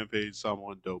Instagram page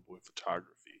Someone Doughboy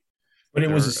Photography. But it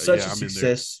was such a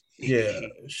success. Yeah.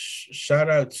 Shout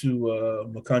out to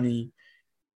Makani.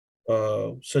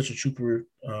 Such a trooper.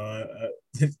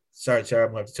 Sorry, I'm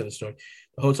gonna have to tell the story.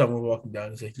 The whole time we're walking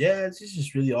down, it's like, yeah, this is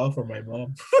just really all for my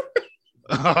mom.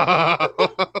 I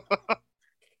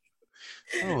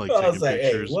don't like taking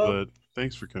pictures, hey, but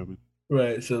thanks for coming.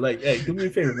 Right. So, like, hey, do me a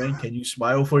favor, man. Can you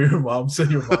smile for your mom so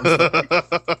your mom's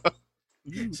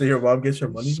so your mom gets her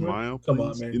money? Smile, please? Come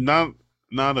on, man.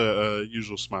 Not a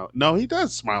usual smile. No, he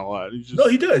does smile a lot. No,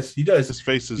 he does. He does. His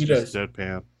face is just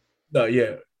deadpan. No,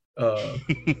 yeah.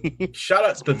 Shout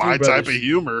out to my type of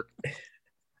humor.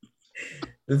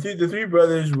 The three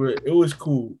brothers it was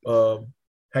cool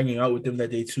hanging out with them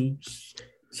that day too.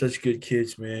 Such good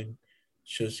kids, man.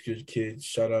 Such good kids.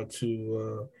 Shout out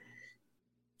to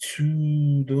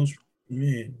those,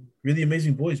 man, really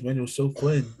amazing boys, man. It was so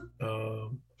fun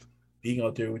being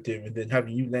out there with them, and then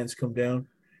having you, Lance, come down.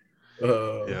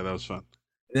 Yeah, that was fun.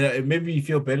 And it made me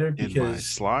feel better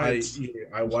because I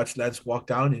watched Lance walk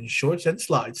down in shorts and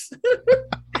slides.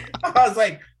 I was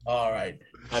like, all right,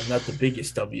 I'm not the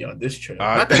biggest dummy on this trail.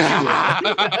 That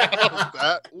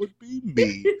would be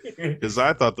me, because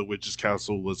I thought the Witches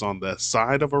Castle was on the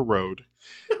side of a road,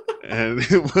 and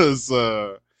it was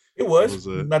not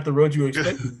the road you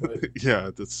expected. But... yeah,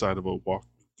 the side of a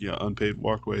unpaved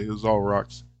walkway. It was all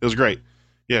rocks. It was great.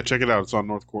 Yeah, check it out. It's on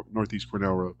Northeast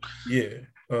Cornell Road. Yeah.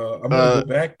 I'm gonna go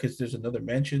back because there's another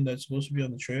mansion that's supposed to be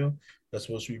on the trail. That's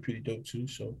supposed to be pretty dope too.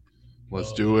 So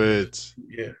let's do it.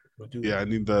 Yeah, we'll do it. I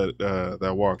need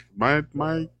that walk. My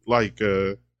like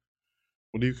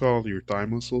what do you call your thigh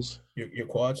muscles? Your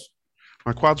quads.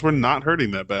 My quads were not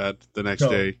hurting that bad the next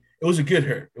day. It was a good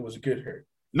hurt.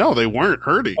 No, they weren't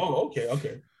hurting. Oh,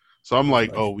 okay. So I'm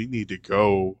like, oh, we need to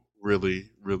go really,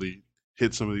 really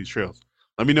hit some of these trails.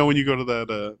 Let me know when you go to that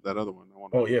other one.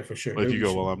 Oh yeah, for sure. But if you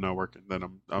go while I'm not working, then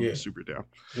I'm super down.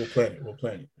 We'll plan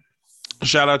it.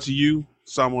 Shout out to you,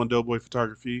 Someone Doughboy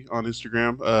Photography on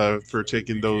Instagram, for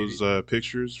taking those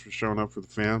pictures, for showing up for the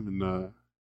fam and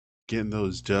getting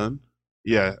those done.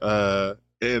 Yeah,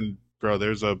 and bro,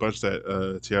 there's a bunch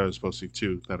that Tiara is posting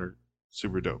too that are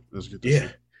super dope. That's good to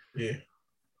see.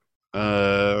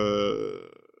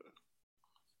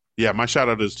 Yeah. My shout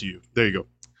out is to you. There you go.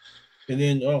 And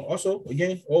then also,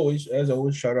 again, always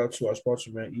shout out to our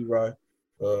sponsor, man, E-Rye.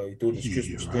 Doing this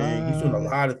Christmas thing. He's doing a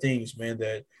lot of things, man,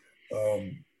 that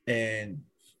and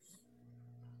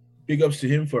big ups to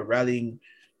him for rallying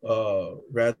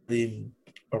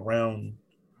around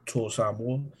Tall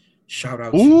Samoa. Shout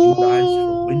out to you guys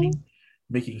for winning,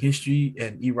 making history.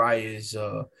 And E-Rye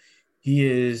he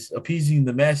is appeasing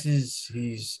the masses.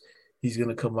 He's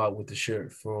gonna come out with the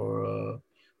shirt for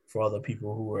other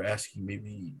people who are asking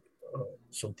maybe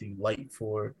something light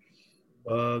for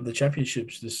the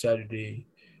championships this Saturday.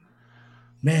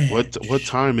 Man, what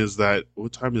time is that?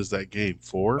 What time is that game?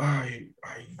 4? I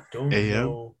don't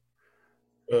know.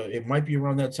 It might be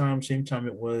around that time, same time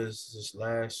it was this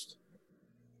last.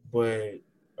 But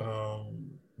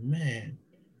man,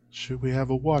 should we have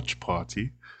a watch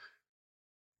party?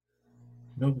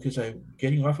 No, because I'm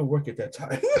getting off of work at that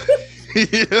time.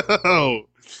 Yo,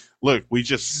 look, we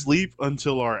just sleep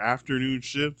until our afternoon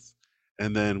shifts,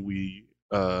 and then we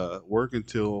work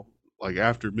until like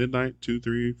after midnight, 2,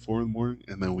 3, 4 in the morning,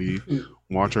 and then we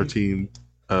watch our team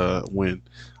win.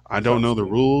 I don't know the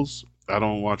rules. I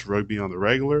don't watch rugby on the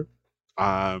regular.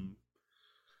 I'm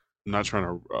not trying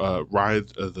to ride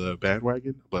the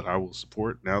bandwagon, but I will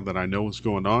support now that I know what's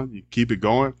going on. You keep it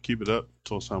going, keep it up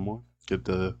until someone get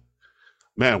the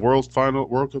World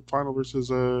Cup final versus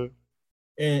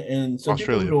and so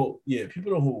Australia.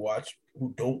 People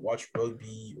who don't watch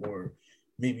rugby, or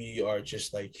maybe are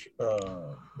just like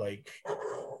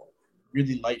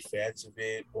really light fans of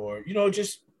it, or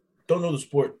just don't know the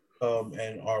sport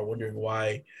and are wondering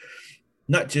why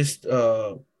not just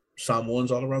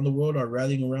Samoans all around the world are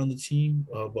rallying around the team,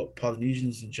 but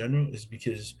Polynesians in general, is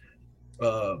because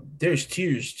there's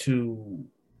tiers to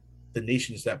the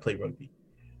nations that play rugby.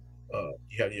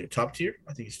 You have your top tier.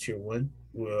 I think it's tier one,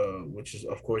 which is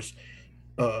of course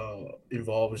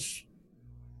involves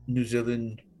New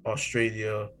Zealand,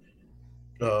 Australia,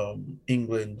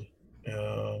 England,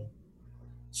 uh,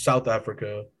 South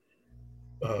Africa,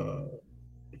 a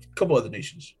couple other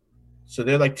nations. So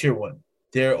they're like tier one.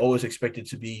 They're always expected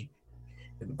to be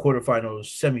in the quarterfinals,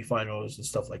 semifinals, and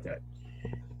stuff like that.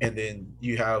 And then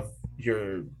you have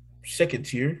your second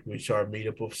tier, which are made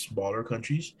up of smaller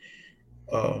countries,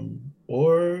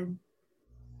 or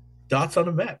dots on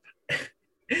a map,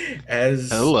 as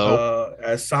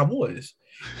Samoa is.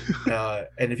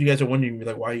 And if you guys are wondering,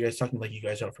 like, why are you guys talking like you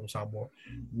guys are from Samoa?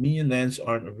 Me and Lance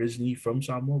aren't originally from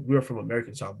Samoa. We are from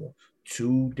American Samoa.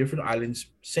 Two different islands,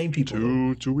 same people.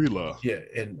 Tuila. Yeah,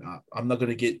 and I'm not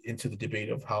gonna get into the debate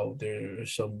of how there are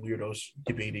some weirdos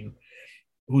debating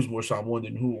who's more Samoan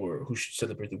than who, or who should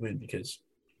celebrate the win, because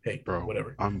hey, bro,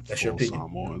 whatever. That's your opinion.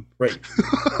 Samoan. Right.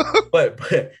 but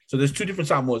so there's two different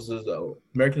Samoas. There's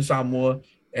American Samoa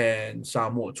and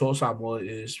Samoa. Toa Samoa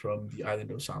is from the island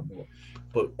of Samoa.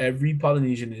 But every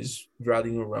Polynesian is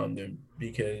rallying around them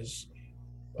because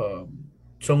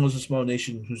Tonga's a small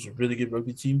nation who's a really good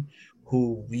rugby team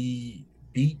who we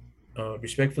beat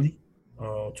respectfully.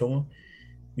 Tonga.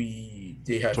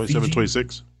 They have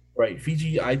 27-26. Right.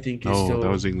 Fiji, I think, is still. That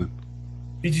was England.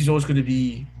 Fiji's always going to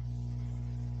be.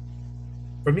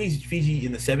 For me, Fiji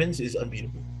in the sevens is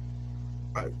unbeatable.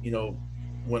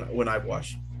 When I've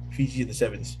watched Fiji in the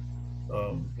sevens,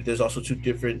 there's also two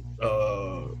different,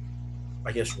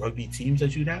 I guess, rugby teams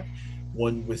that you'd have.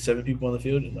 One with 7 people on the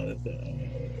field, another,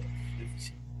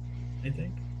 I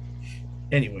think.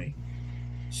 Anyway,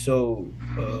 so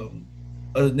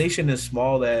a nation as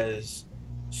small as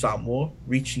Samoa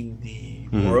reaching the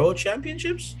World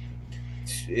Championships,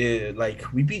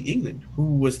 like we beat England,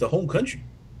 who was the home country.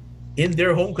 In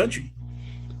their home country.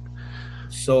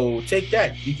 So take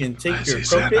that. You can take your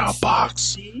crumpets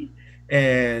box.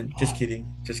 And just kidding.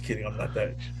 I'm not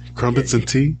that. Crumpets and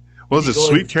tea? What was it,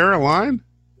 Sweet Caroline?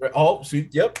 Oh,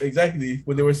 sweet. Yep, exactly.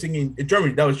 When they were singing in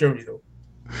Germany. That was Germany, though.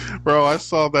 Bro, I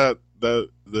saw that they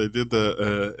did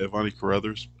the Ivani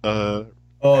Carruthers.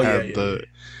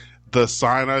 The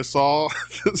sign I saw.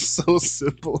 It's so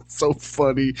simple. It's so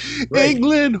funny. Right.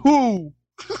 England, who?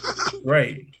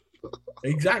 Right.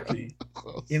 Exactly.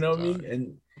 You know what I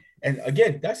mean? And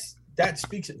again, that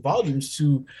speaks volumes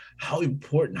to how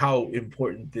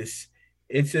important this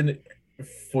it's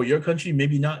for your country,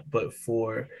 maybe not, but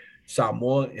for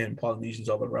Samoa and Polynesians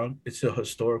all around, it's a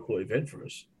historical event for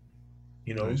us.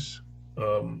 You know, nice.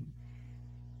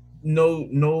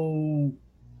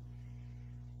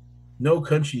 No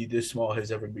country this small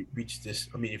has ever reached this.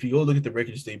 I mean, if you go look at the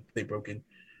records they broken,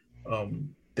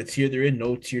 the tier they're in,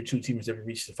 no tier 2 team has ever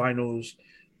reached the finals.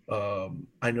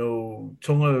 I know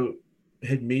Tonga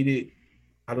had made it.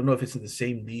 I don't know if it's in the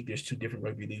same league. There's 2 different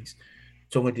rugby leagues.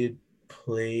 Tonga did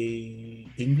play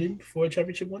England for a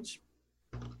championship once.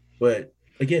 But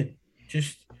again,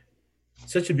 just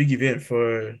such a big event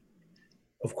for,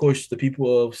 of course, the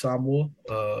people of Samoa,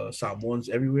 Samoans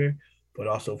everywhere, but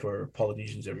also for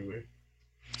Polynesians everywhere.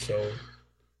 So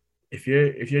if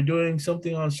you're doing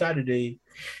something on Saturday,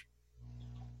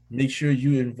 make sure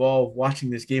you involve watching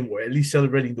this game or at least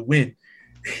celebrating the win.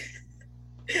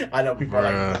 I know people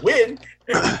are like, win.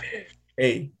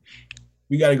 Hey,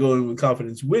 we got to go in with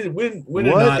confidence. Win what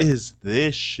or not. Is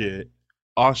this shit?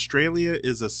 Australia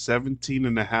is a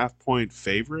 17.5 point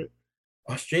favorite.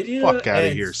 Australia? Fuck out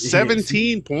of here.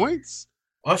 17 points?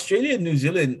 Australia and New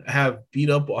Zealand have beat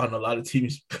up on a lot of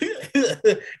teams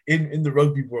in the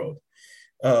rugby world.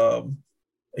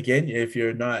 Again, if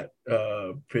you're not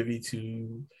privy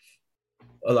to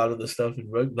a lot of the stuff in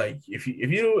rugby, like if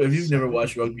you've never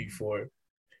watched rugby before,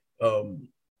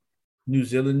 New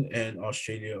Zealand and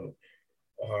Australia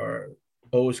are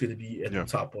always going to be at the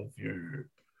top of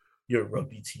your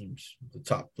rugby teams, the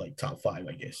top 5,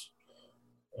 I guess.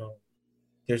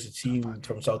 There's a team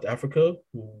from South Africa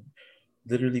who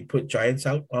literally put giants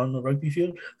out on the rugby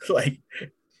field. Like,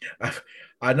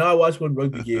 I know I watched one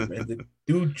rugby game and the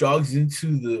dude jogs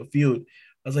into the field.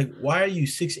 I was like, why are you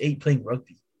 6'8" playing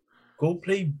rugby? Go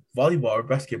play volleyball or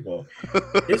basketball.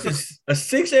 This is a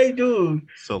 6'8" dude.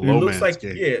 So low looks like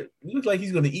game. Yeah, looks like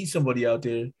he's gonna eat somebody out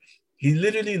there. He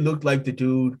literally looked like the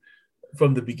dude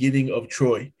from the beginning of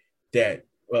Troy that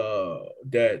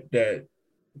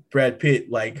Brad Pitt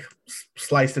like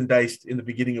sliced and diced in the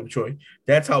beginning of Troy.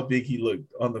 That's how big he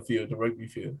looked on the field, the rugby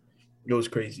field. It was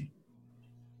crazy.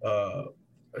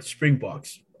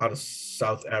 Springboks. out of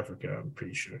South Africa, I'm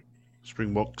pretty sure.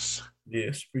 Springboks.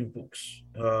 Yeah, Springboks.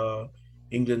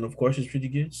 England, of course, is pretty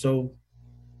good. So,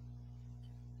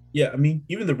 yeah, I mean,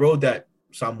 even the road that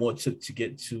Samoa took to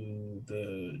get to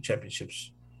the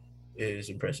championships is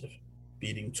impressive.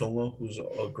 Beating Tonga, who's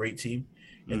a great team,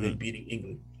 and then beating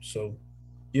England. So,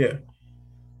 yeah.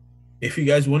 If you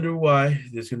guys wonder why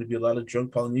there's going to be a lot of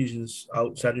drunk Polynesians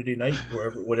out Saturday night,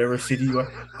 whatever city you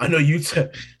are, I know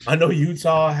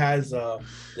Utah. Has.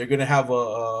 They're going to have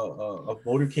a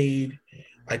motorcade.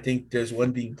 I think there's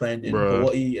one being planned in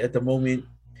Hawaii at the moment.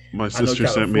 My sister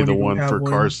sent me the one for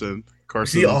Carson.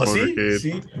 Carson's motorcade.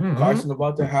 See? Carson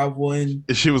about to have one.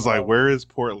 And she was like, "Where is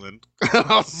Portland?" I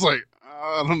was like,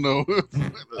 "I don't know.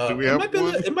 Do we have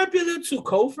one?" It might be a little too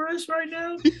cold for us right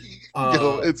now.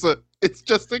 It's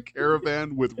just a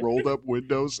caravan with rolled up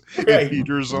windows and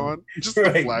heaters on. Just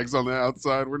the flags on the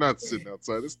outside. We're not sitting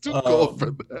outside. It's too cold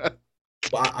for that.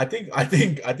 I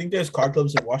think there's car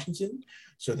clubs in Washington,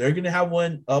 so they're gonna have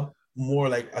one up more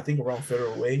like I think around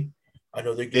Federal Way. I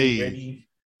know they're getting ready.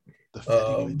 The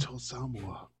Federal Way to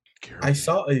Samoa. I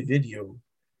saw a video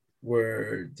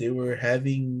where they were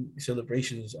having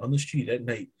celebrations on the street at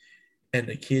night, and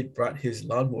the kid brought his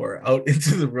lawnmower out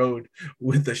into the road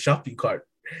with the shopping cart,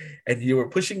 and you were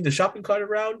pushing the shopping cart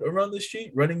around the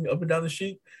street, running up and down the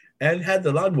street, and had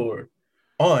the lawnmower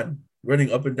on,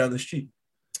 running up and down the street.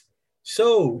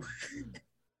 So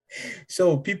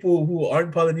people who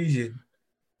aren't Polynesian,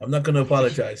 I'm not going to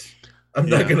apologize.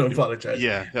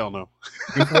 Yeah, hell no.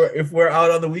 if we're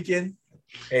out on the weekend,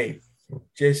 hey,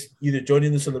 just either join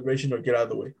in the celebration or get out of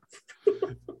the way.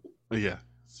 Yeah.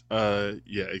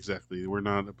 Yeah, exactly. We're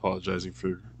not apologizing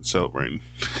for celebrating.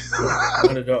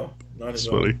 Not at all. Not at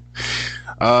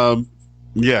all.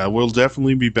 Yeah, we'll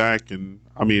definitely be back, and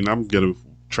I mean, I'm gonna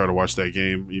try to watch that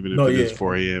game, even if it is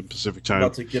 4 a.m. Pacific time. I'm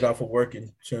about to get off of work and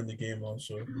turn the game on,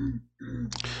 so.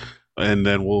 And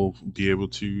then we'll be able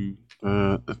to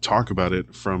talk about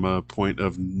it from a point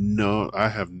of I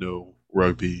have no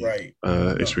rugby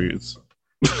experience.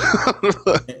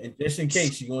 And just in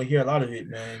case, you're gonna hear a lot of it,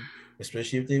 man.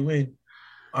 Especially if they win.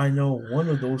 I know one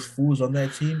of those fools on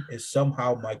that team is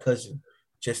somehow my cousin.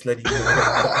 Just letting you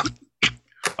know.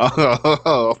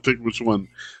 I'll pick which one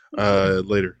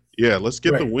later. Yeah, let's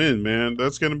get the win, man.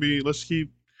 That's gonna be. Let's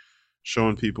keep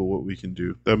showing people what we can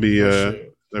do. That'd be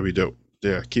dope.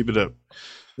 Yeah, keep it up.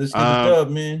 Let's get it up,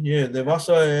 man. Yeah,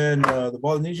 Levasa and the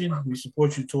Polynesian, we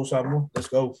support you, Toa Samoa. Let's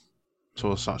go.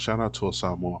 Shout out to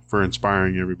Samoa for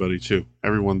inspiring everybody too.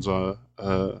 Everyone's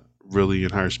really in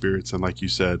higher spirits, and like you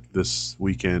said, this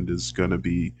weekend is going to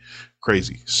be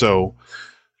crazy. So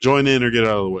join in or get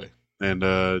out of the way, and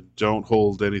don't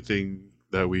hold anything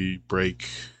that we break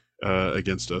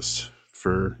against us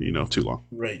for too long.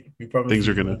 Right. We probably things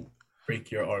are going to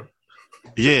break your arm.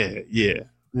 Yeah, it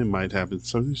might happen.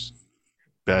 So there's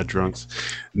bad drunks.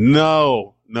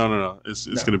 No. It's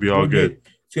going to be all good.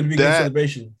 It's going to be a good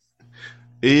celebration.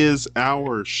 Is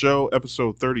our show,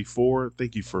 episode 34.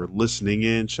 Thank you for listening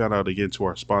in. Shout out again to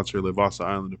our sponsor, Levasa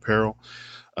Island Apparel,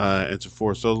 and to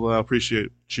Forrest Ozola. I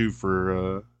appreciate you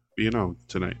for being on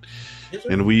tonight. Yes,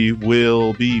 and we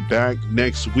will be back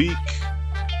next week.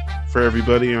 For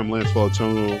everybody, I'm Lance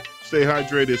Valatono. Stay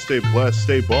hydrated, stay blessed,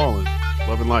 stay balling.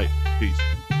 Love and light. Peace.